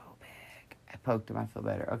so big. I poked them. I feel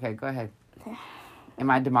better. Okay, go ahead.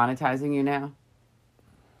 Am I demonetizing you now?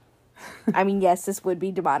 I mean, yes, this would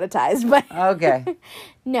be demonetized, but... Okay.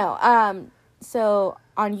 No, so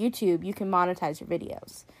on YouTube, you can monetize your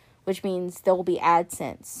videos, which means there will be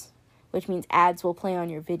AdSense, which means ads will play on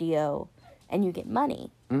your video, and you get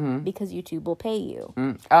money, because YouTube will pay you.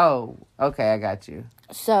 Oh, okay, I got you.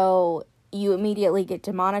 So, you immediately get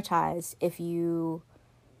demonetized if you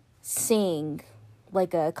sing,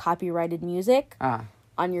 like, a copyrighted music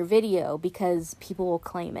on your video, because people will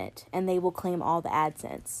claim it, and they will claim all the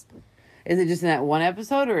AdSense. Is it just in that one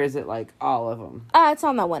episode, or is it, like, all of them? It's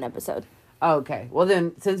on that one episode. Okay. Well,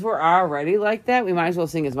 then, since we're already like that, we might as well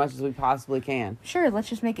sing as much as we possibly can. Sure, let's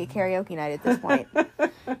just make it karaoke night at this point.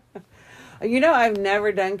 You know, I've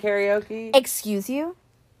never done karaoke. Excuse you?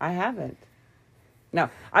 I haven't. No,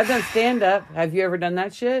 I've done stand-up. Have you ever done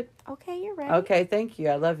that shit? Okay, you're right. Okay, thank you.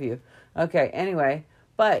 I love you. Okay, anyway.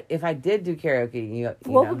 But if I did do karaoke, you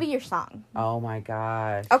what would be your song? Oh, my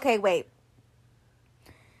gosh. Okay, wait.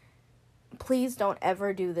 Please don't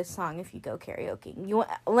ever do this song if you go karaoke.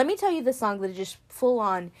 Let me tell you the song that is just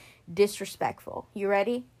full-on disrespectful. You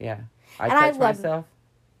ready? Yeah. I touch myself?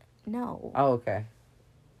 No. Oh, okay.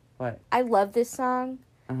 What? I love this song,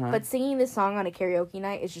 but singing this song on a karaoke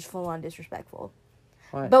night is just full-on disrespectful.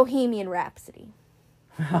 What? Bohemian Rhapsody.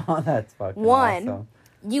 Oh, that's fucking awesome.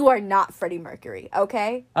 You are not Freddie Mercury,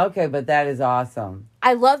 okay? Okay, but that is awesome.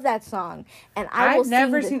 I love that song, and I've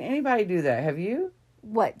never seen anybody do that. Have you?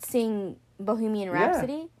 What, sing Bohemian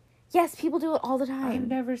Rhapsody? Yeah. Yes, people do it all the time. I've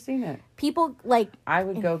never seen it. People, like... I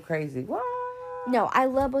would go crazy. What? No, I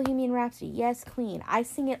love Bohemian Rhapsody. Yes, Queen. I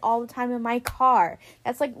sing it all the time in my car.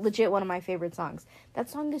 That's, like, legit one of my favorite songs. That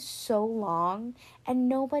song is so long, and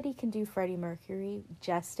nobody can do Freddie Mercury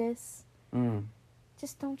justice.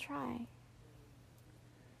 Just don't try.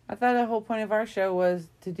 I thought the whole point of our show was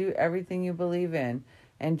to do everything you believe in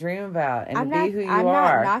and dream about and be who you are. I'm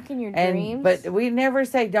not knocking your dreams. But we never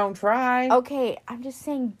say don't try. Okay, I'm just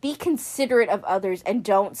saying be considerate of others and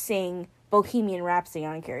don't sing Bohemian Rhapsody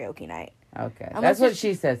on a karaoke night. Okay. Unless That's what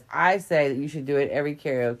she says. I say that you should do it every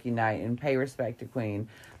karaoke night and pay respect to Queen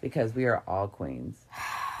because we are all queens.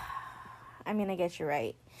 I mean, I guess you're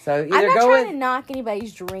right. So either I'm not go trying with... to knock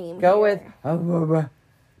anybody's dream Go here. with Aurora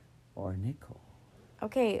or Nicole.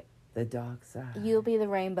 Okay. The dark side. You'll be the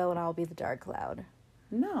rainbow and I'll be the dark cloud.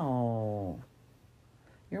 No.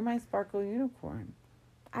 You're my sparkle unicorn.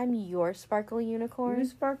 I'm your sparkle unicorn. You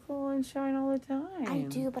sparkle and shine all the time. I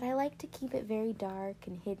do, but I like to keep it very dark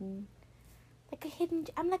and hidden.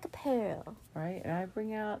 I'm like a pearl. Right? And I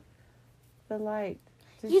bring out the light.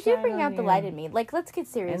 You do bring out the light in me. Like, let's get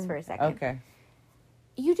serious for a second. Okay.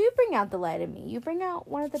 You do bring out the light in me. You bring out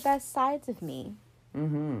one of the best sides of me.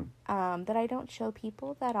 Mm-hmm. That I don't show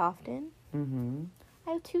people that often. Mm-hmm.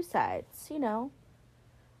 I have two sides, you know.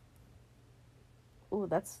 Ooh,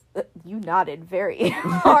 that's... you nodded very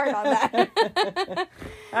hard on that.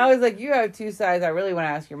 I was like, you have two sides. I really want to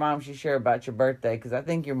ask your mom if she's sure about your birthday because I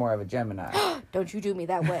think you're more of a Gemini. Don't you do me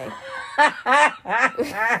that way.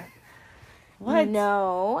 What?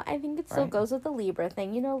 No, I think it still goes with the Libra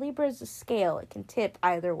thing. You know, Libra is a scale. It can tip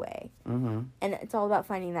either way. Mm-hmm. And it's all about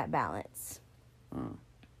finding that balance. Mm.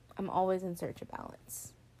 I'm always in search of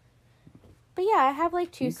balance. But yeah, I have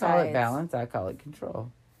like two sides. You call it balance. I call it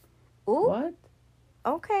control. Ooh. What?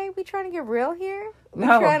 Okay, we trying to get real here?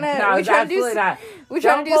 No, it's absolutely not.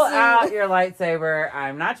 Don't pull out your lightsaber.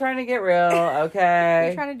 I'm not trying to get real, okay?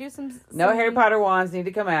 We're trying to do some No Harry Potter wands need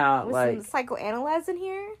to come out. With like some psychoanalyzing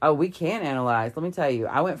here? Oh, we can analyze. Let me tell you.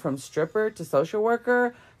 I went from stripper to social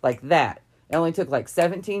worker like that. It only took like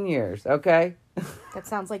 17 years, okay? That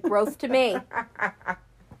sounds like growth to me.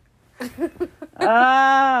 Oh,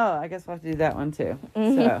 I guess we'll have to do that one too.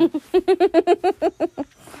 So,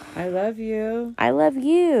 I love you. I love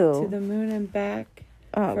you. To the moon and back.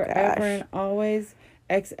 Oh, forever gosh. and always.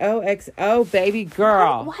 XOXO, baby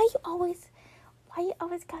girl. Why you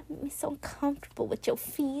always got me so uncomfortable with your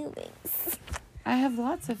feelings? I have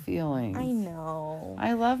lots of feelings. I know.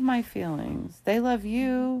 I love my feelings. They love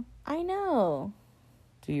you. I know.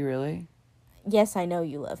 Do you really? Yes, I know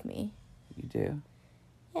you love me. You do.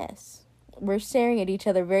 Yes. We're staring at each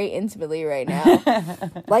other very intimately right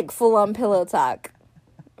now. Like full-on pillow talk.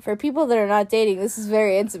 For people that are not dating, this is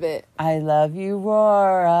very intimate. I love you,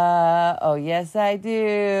 Rora. Oh, yes, I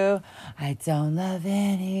do. I don't love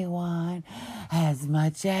anyone as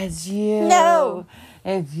much as you. No.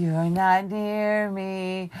 If you're not near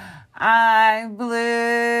me, I'm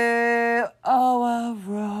blue. Oh,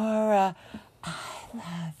 Aurora, I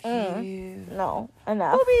love you. No,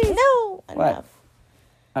 enough. Boobies. No, What? enough.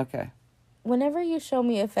 Okay. Whenever you show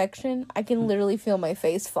me affection, I can literally feel my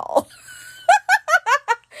face fall.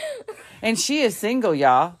 And she is single,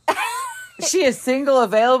 y'all. She is single,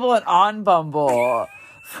 available, and on Bumble.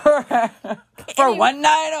 For one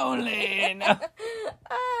night only. No.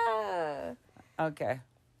 Okay.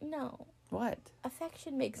 No. What?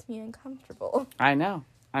 Affection makes me uncomfortable. I know.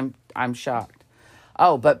 I'm shocked.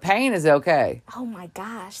 Oh, but pain is okay. Oh my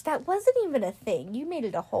gosh, that wasn't even a thing. You made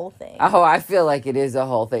it a whole thing. Oh, I feel like it is a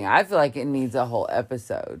whole thing. I feel like it needs a whole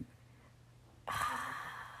episode.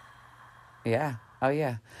 Yeah. Oh,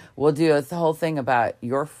 yeah. We'll do a whole thing about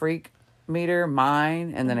your freak meter,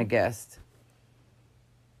 mine, and then a guest.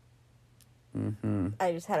 Mm-hmm.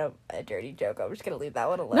 I just had a dirty joke. I'm just going to leave that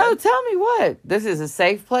one alone. No, tell me what. This is a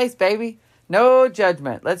safe place, baby. No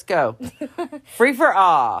judgment. Let's go. Free for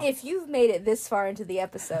all. If you've made it this far into the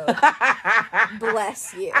episode,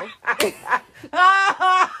 bless you.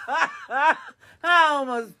 I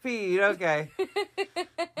almost peed. Okay.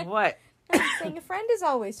 What? I'm saying a friend is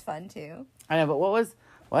always fun, too. I know, but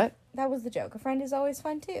what? That was the joke. A friend is always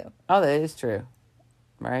fun, too. Oh, that is true.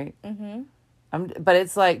 Right? Mm-hmm. But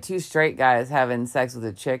it's like two straight guys having sex with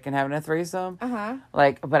a chick and having a threesome. Uh-huh.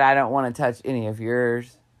 Like, but I don't want to touch any of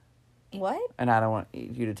yours. What? And I don't want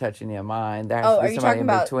you to touch any of mine. There has to are be you somebody talking in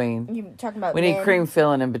about... between. You talking about We men? need cream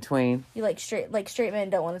filling in between. You straight men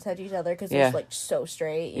don't want to touch each other because Yeah. they're like so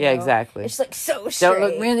straight. You Yeah, know? exactly. It's like so straight. Don't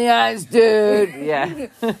look me in the eyes, dude. Yeah.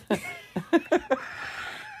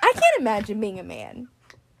 I can't imagine being a man.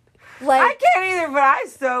 Like, I can't either, but I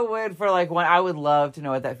so would for like one. I would love to know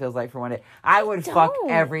what that feels like for one day. I would fuck don't.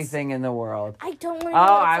 everything in the world. I don't want to know Oh,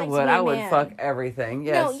 what it's I like would. to be I a would man. fuck everything.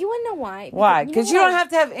 Yes. No, you wouldn't know why. Why? Because you know don't what? have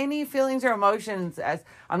to have any feelings or emotions.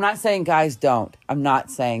 I'm not saying guys don't. I'm not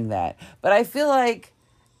saying that. But I feel like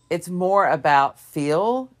it's more about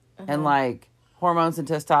feel and like hormones and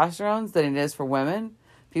testosterone than it is for women.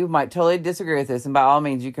 People might totally disagree with this, and by all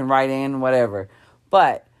means, you can write in whatever.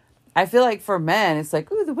 But I feel like for men, it's like,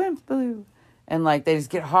 ooh, the wimp's blue. And, like, they just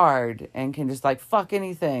get hard and can just, like, fuck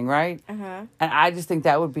anything, right? Uh-huh. And I just think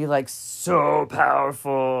that would be, like, so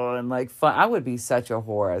powerful and, like, fun. I would be such a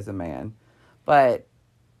whore as a man. But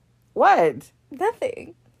what?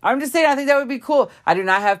 Nothing. I'm just saying, I think that would be cool. I do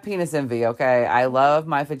not have penis envy, okay? I love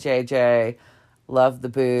my JJ. Love the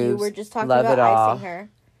boobs. You were just talking love about it all. icing her.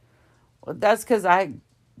 Well, that's because I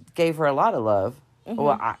gave her a lot of love. Mm-hmm.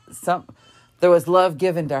 Well, there was love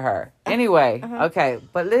given to her. Anyway, okay.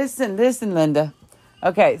 But listen, Linda.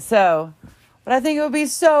 Okay, so, but I think it would be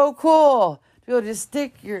so cool to be able to just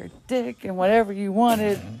stick your dick in whatever you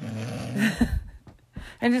wanted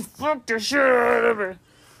and just fuck the shit out of her.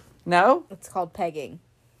 No? It's called pegging.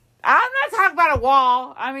 I'm not talking about a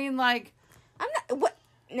wall. I mean, like... I'm not... What?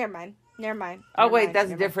 Never mind. Oh, wait,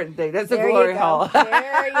 that's a different thing. That's a glory hole.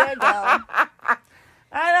 There you go.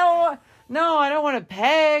 I don't want to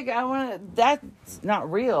peg. That's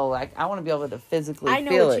not real. Like, I want to be able to physically feel it. I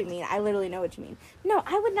know what you mean. I literally know what you mean. No,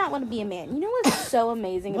 I would not want to be a man. You know what's so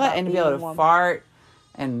amazing about being a woman? And to be able to fart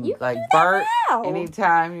and, like, burp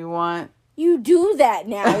anytime you want. You do that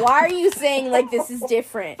now. Why are you saying, like, this is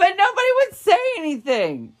different? But nobody would say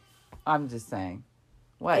anything. I'm just saying.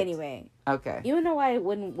 What? Anyway. Okay. You know why I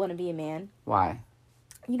wouldn't want to be a man? Why?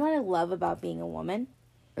 You know what I love about being a woman?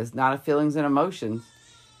 It's not a feelings and emotions.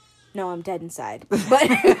 No, I'm dead inside. But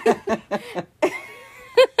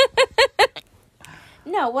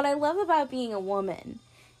no, what I love about being a woman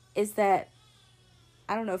is that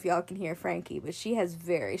I don't know if y'all can hear Frankie, but she has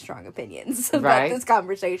very strong opinions about this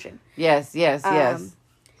conversation. Yes.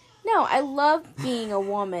 No, I love being a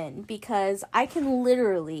woman because I can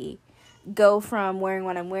literally go from wearing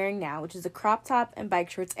what I'm wearing now, which is a crop top and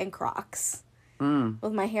bike shorts and Crocs,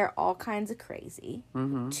 with my hair all kinds of crazy,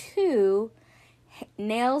 to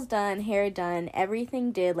nails done, hair done,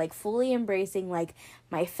 everything did, like fully embracing like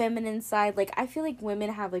my feminine side. Like I feel like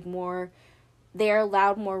women have like more, they're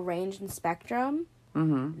allowed more range and spectrum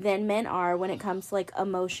than men are when it comes to like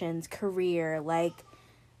emotions, career, like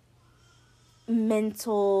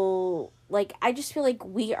mental, like I just feel like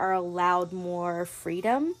we are allowed more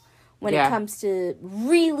freedom when it comes to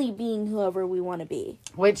really being whoever we want to be.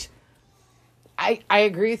 Which I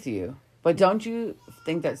agree with you. But don't you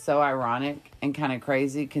think that's so ironic and kind of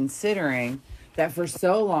crazy, considering that for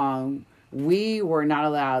so long we were not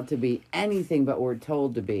allowed to be anything but we're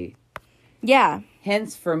told to be? Yeah.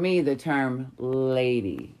 Hence, for me, the term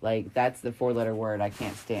lady. Like, that's the 4-letter word I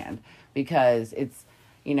can't stand. Because it's,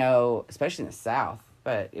 you know, especially in the South,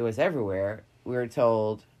 but it was everywhere. We were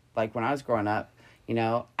told, like when I was growing up, you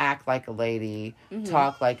know, act like a lady,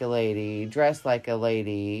 talk like a lady, dress like a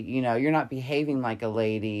lady. You know, you're not behaving like a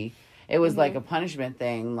lady. It was like a punishment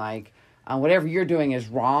thing, like, whatever you're doing is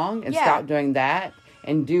wrong, and stop doing that,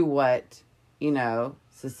 and do what, you know,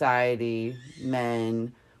 society,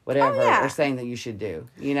 men, whatever, are saying that you should do,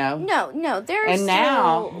 you know? No,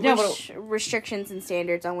 there's restrictions and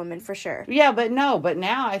standards on women, for sure. Yeah, but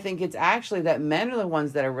now I think it's actually that men are the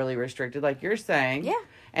ones that are really restricted, like you're saying. Yeah.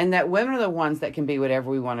 And that women are the ones that can be whatever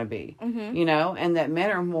we want to be, you know? And that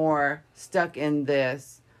men are more stuck in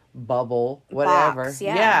this bubble, whatever. Box,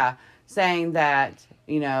 yeah. Saying that,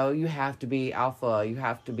 you know, you have to be alpha, you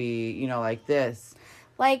have to be, you know, like this.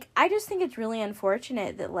 Like, I just think it's really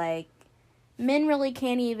unfortunate that, like, men really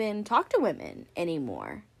can't even talk to women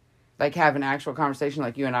anymore. Like, have an actual conversation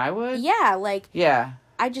like you and I would? Yeah, like... Yeah.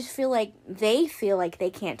 I just feel like they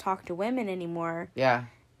can't talk to women anymore. Yeah.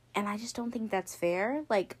 And I just don't think that's fair.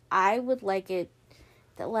 Like, I would like it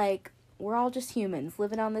that, like, we're all just humans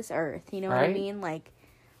living on this earth. You know what I mean? Like,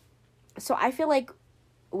 so I feel like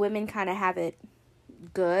women kind of have it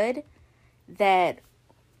good that,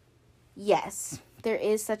 yes, there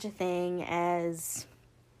is such a thing as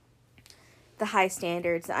the high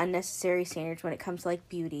standards, the unnecessary standards when it comes to, like,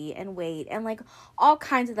 beauty and weight and, like, all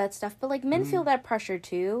kinds of that stuff. But, like, men feel that pressure,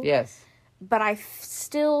 too. Yes. But I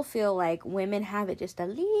still feel like women have it just a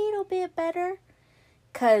little bit better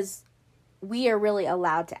because we are really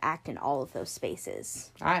allowed to act in all of those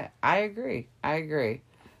spaces. I agree.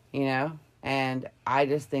 You know? And I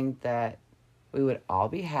just think that we would all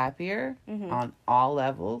be happier on all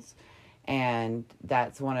levels. And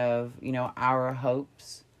that's one of, you know, our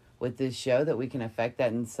hopes with this show, that we can affect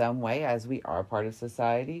that in some way as we are part of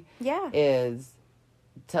society. Yeah. Is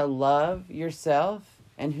to love yourself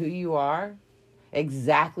and who you are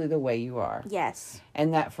exactly the way you are. Yes.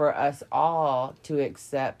 And that for us all to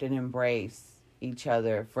accept and embrace each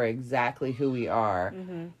other for exactly who we are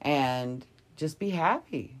and just be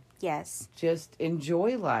happy. Yes. Just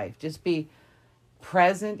enjoy life. Just be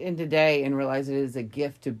present in today and realize it is a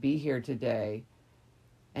gift to be here today,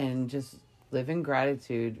 and just live in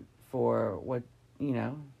gratitude for what, you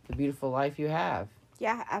know, the beautiful life you have.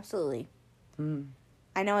 Yeah, absolutely.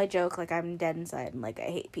 I know I joke like I'm dead inside and like I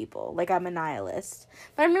hate people, like I'm a nihilist,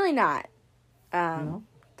 but I'm really not. No?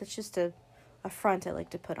 That's just a a front I like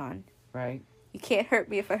to put on. Right. You can't hurt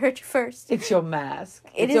me if I hurt you first. It's your mask.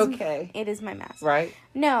 It's okay. It is my mask. Right?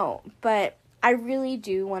 No, but I really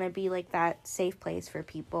do want to be, like, that safe place for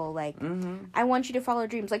people. Like, I want you to follow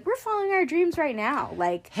dreams. Like, we're following our dreams right now.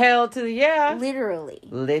 Like, hell to the yeah. Literally.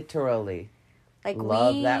 Like,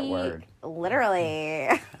 love that word. Literally.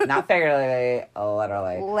 Not figuratively,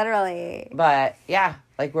 literally. Literally. But, yeah,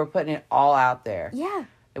 like, we're putting it all out there. Yeah.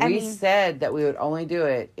 We said that we would only do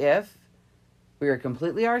it if we were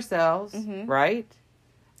completely ourselves, right?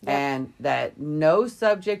 Yep. And that no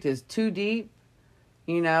subject is too deep,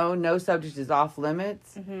 no subject is off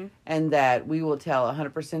limits, and that we will tell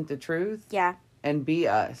 100% the truth. Yeah. And be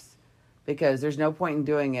us. Because there's no point in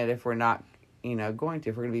doing it if we're not, going to.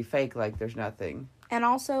 If we're going to be fake, like there's nothing. And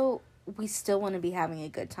also, we still want to be having a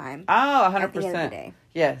good time. Oh, 100%. At the end of the day.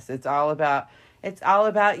 Yes, it's all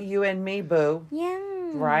about you and me, boo. Yeah.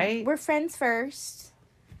 Right? We're friends first.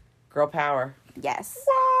 Girl power. Yes.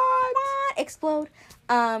 What? Explode.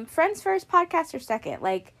 Friends first, podcaster second.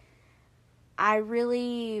 Like, I've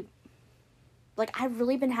really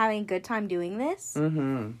been having a good time doing this.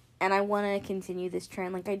 Mm-hmm. And I want to continue this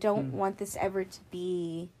trend. Like, I don't want this ever to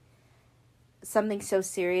be something so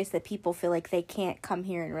serious that people feel like they can't come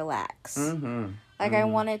here and relax. Mm-hmm. Like, I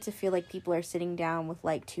want it to feel like people are sitting down with,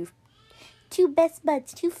 like, two best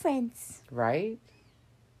buds, two friends. Right?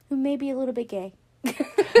 Who may be a little bit gay.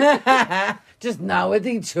 Just not with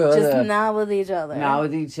each other. Not with each other. Not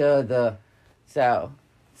with each other. So,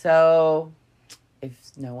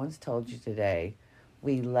 if no one's told you today,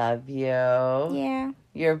 we love you. Yeah.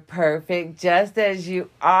 You're perfect just as you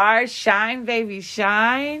are. Shine, baby,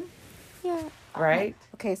 shine. Yeah. Right?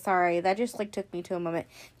 Okay, sorry. That just, like, took me to a moment.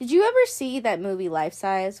 Did you ever see that movie Life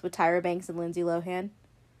Size with Tyra Banks and Lindsay Lohan?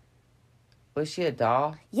 Was she a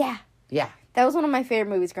doll? Yeah. Yeah. That was one of my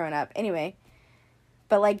favorite movies growing up. Anyway.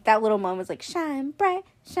 But, like, that little moment was like, shine bright,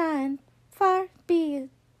 shine far, be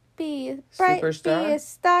bright, Superstar? be a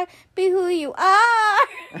star, be who you are. I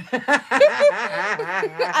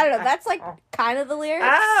don't know. That's, like, kind of the lyrics.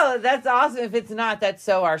 Oh, that's awesome. If it's not, that's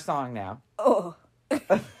so our song now. Oh.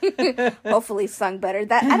 Hopefully sung better.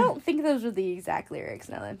 I don't think those were the exact lyrics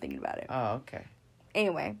now that I'm thinking about it. Oh, okay.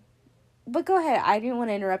 Anyway. But go ahead. I didn't want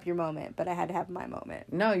to interrupt your moment, but I had to have my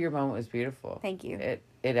moment. No, your moment was beautiful. Thank you.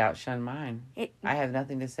 It outshone mine. I have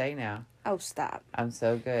nothing to say now. Oh, stop. I'm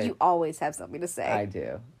so good. You always have something to say. I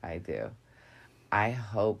do. I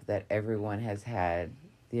hope that everyone has had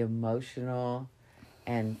the emotional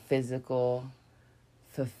and physical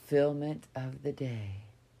fulfillment of the day.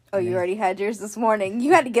 Oh, you already had yours this morning.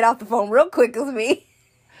 You had to get off the phone real quick with me.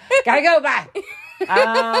 Gotta go, bye.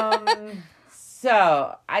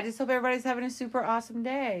 So, I just hope everybody's having a super awesome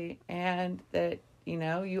day. And that,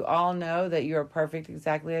 you all know that you are perfect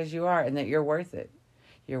exactly as you are. And that you're worth it.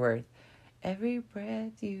 You're worth every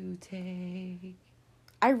breath you take.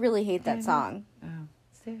 I really hate that song. Oh.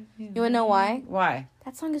 You want to know why? Why?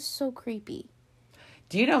 That song is so creepy.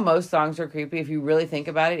 Do you know most songs are creepy if you really think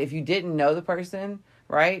about it? If you didn't know the person,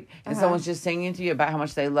 right? And someone's just singing to you about how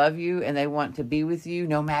much they love you and they want to be with you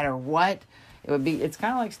no matter what, it's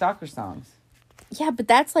kind of like stalker songs. Yeah, but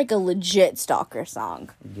that's like a legit stalker song.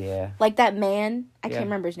 Yeah. Like that man, I can't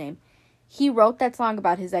remember his name. He wrote that song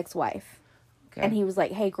about his ex-wife. Okay. And he was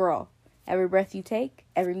like, hey girl, every breath you take,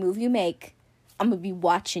 every move you make, I'm going to be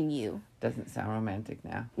watching you. Doesn't sound romantic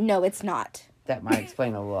now. No, it's not. That might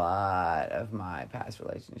explain a lot of my past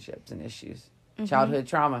relationships and issues. Childhood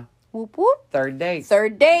trauma. Whoop whoop. Third date.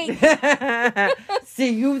 See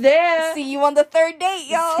you there. See you on the third date,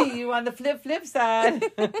 y'all. See you on the flip side.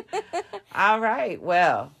 All right.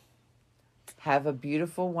 Well, have a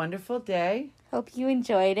beautiful, wonderful day. Hope you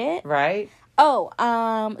enjoyed it. Right.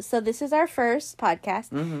 Oh, so this is our first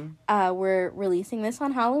podcast. We're releasing this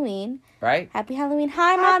on Halloween. Right. Happy Halloween.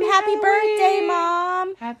 Hi, Mom. Happy birthday,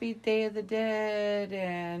 Mom. Happy Day of the Dead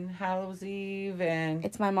and Hallows Eve and...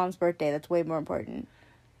 It's my mom's birthday. That's way more important.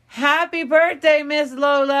 Happy birthday, Miss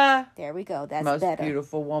Lola. There we go. That's most better. Most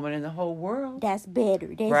beautiful woman in the whole world. That's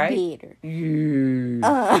better. That's right? better.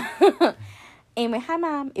 Yeah. Anyway, hi,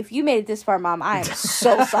 Mom. If you made it this far, Mom, I am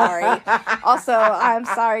so sorry. Also, I'm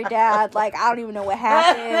sorry, Dad. Like, I don't even know what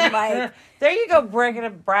happened. Like, there you go, bragging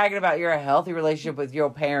about your healthy relationship with your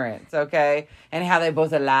parents, okay? And how they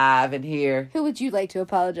both alive and here. Who would you like to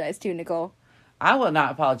apologize to, Nicole? I will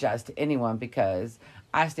not apologize to anyone because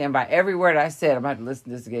I stand by every word I said. I'm going to have to listen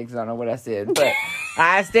to this again because I don't know what I said. But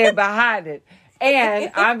I stand behind it.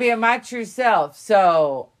 And I'm being my true self.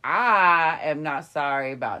 So I am not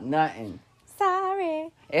sorry about nothing. Sorry.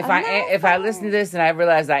 If I listen to this and I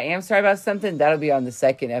realize I am sorry about something, that'll be on the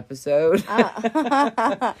second episode.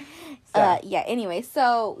 So. Yeah, anyway,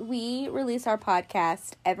 so we release our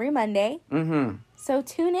podcast every Monday. Mm-hmm. So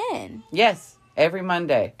tune in. Yes, every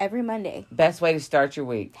Monday. Every Monday. Best way to start your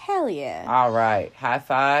week. Hell yeah. All right. High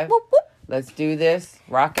five. Whoop, whoop. Let's do this.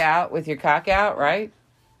 Rock out with your cock out, right?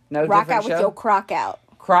 No Rock different out with show? your crock out.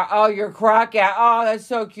 Your crock out. Oh, that's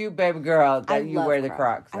so cute, baby girl. That you love wear the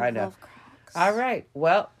Crocs. I know. love Crocs. All right.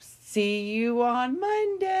 Well, see you on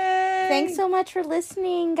Monday. Thanks so much for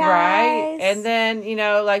listening, guys. Right. And then,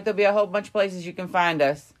 there'll be a whole bunch of places you can find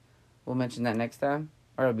us. We'll mention that next time.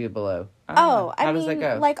 Or it'll be below. I don't know. How does that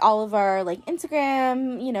go? Like all of our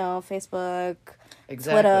Instagram, Facebook,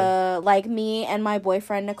 Exactly. Twitter, like me and my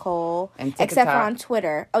boyfriend Nicole. And TikTok. Except for on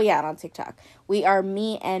Twitter. Oh yeah, and on TikTok. We are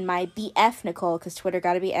me and my BF Nicole, because Twitter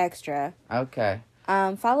got to be extra. Okay.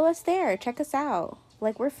 Follow us there. Check us out.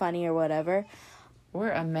 Like, we're funny or whatever.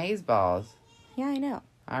 We're amazeballs. Yeah, I know.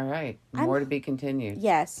 All right. More to be continued.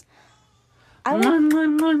 Yes. Mwah,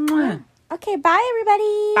 mwah, mwah, mwah. Okay, bye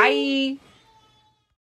everybody. Bye.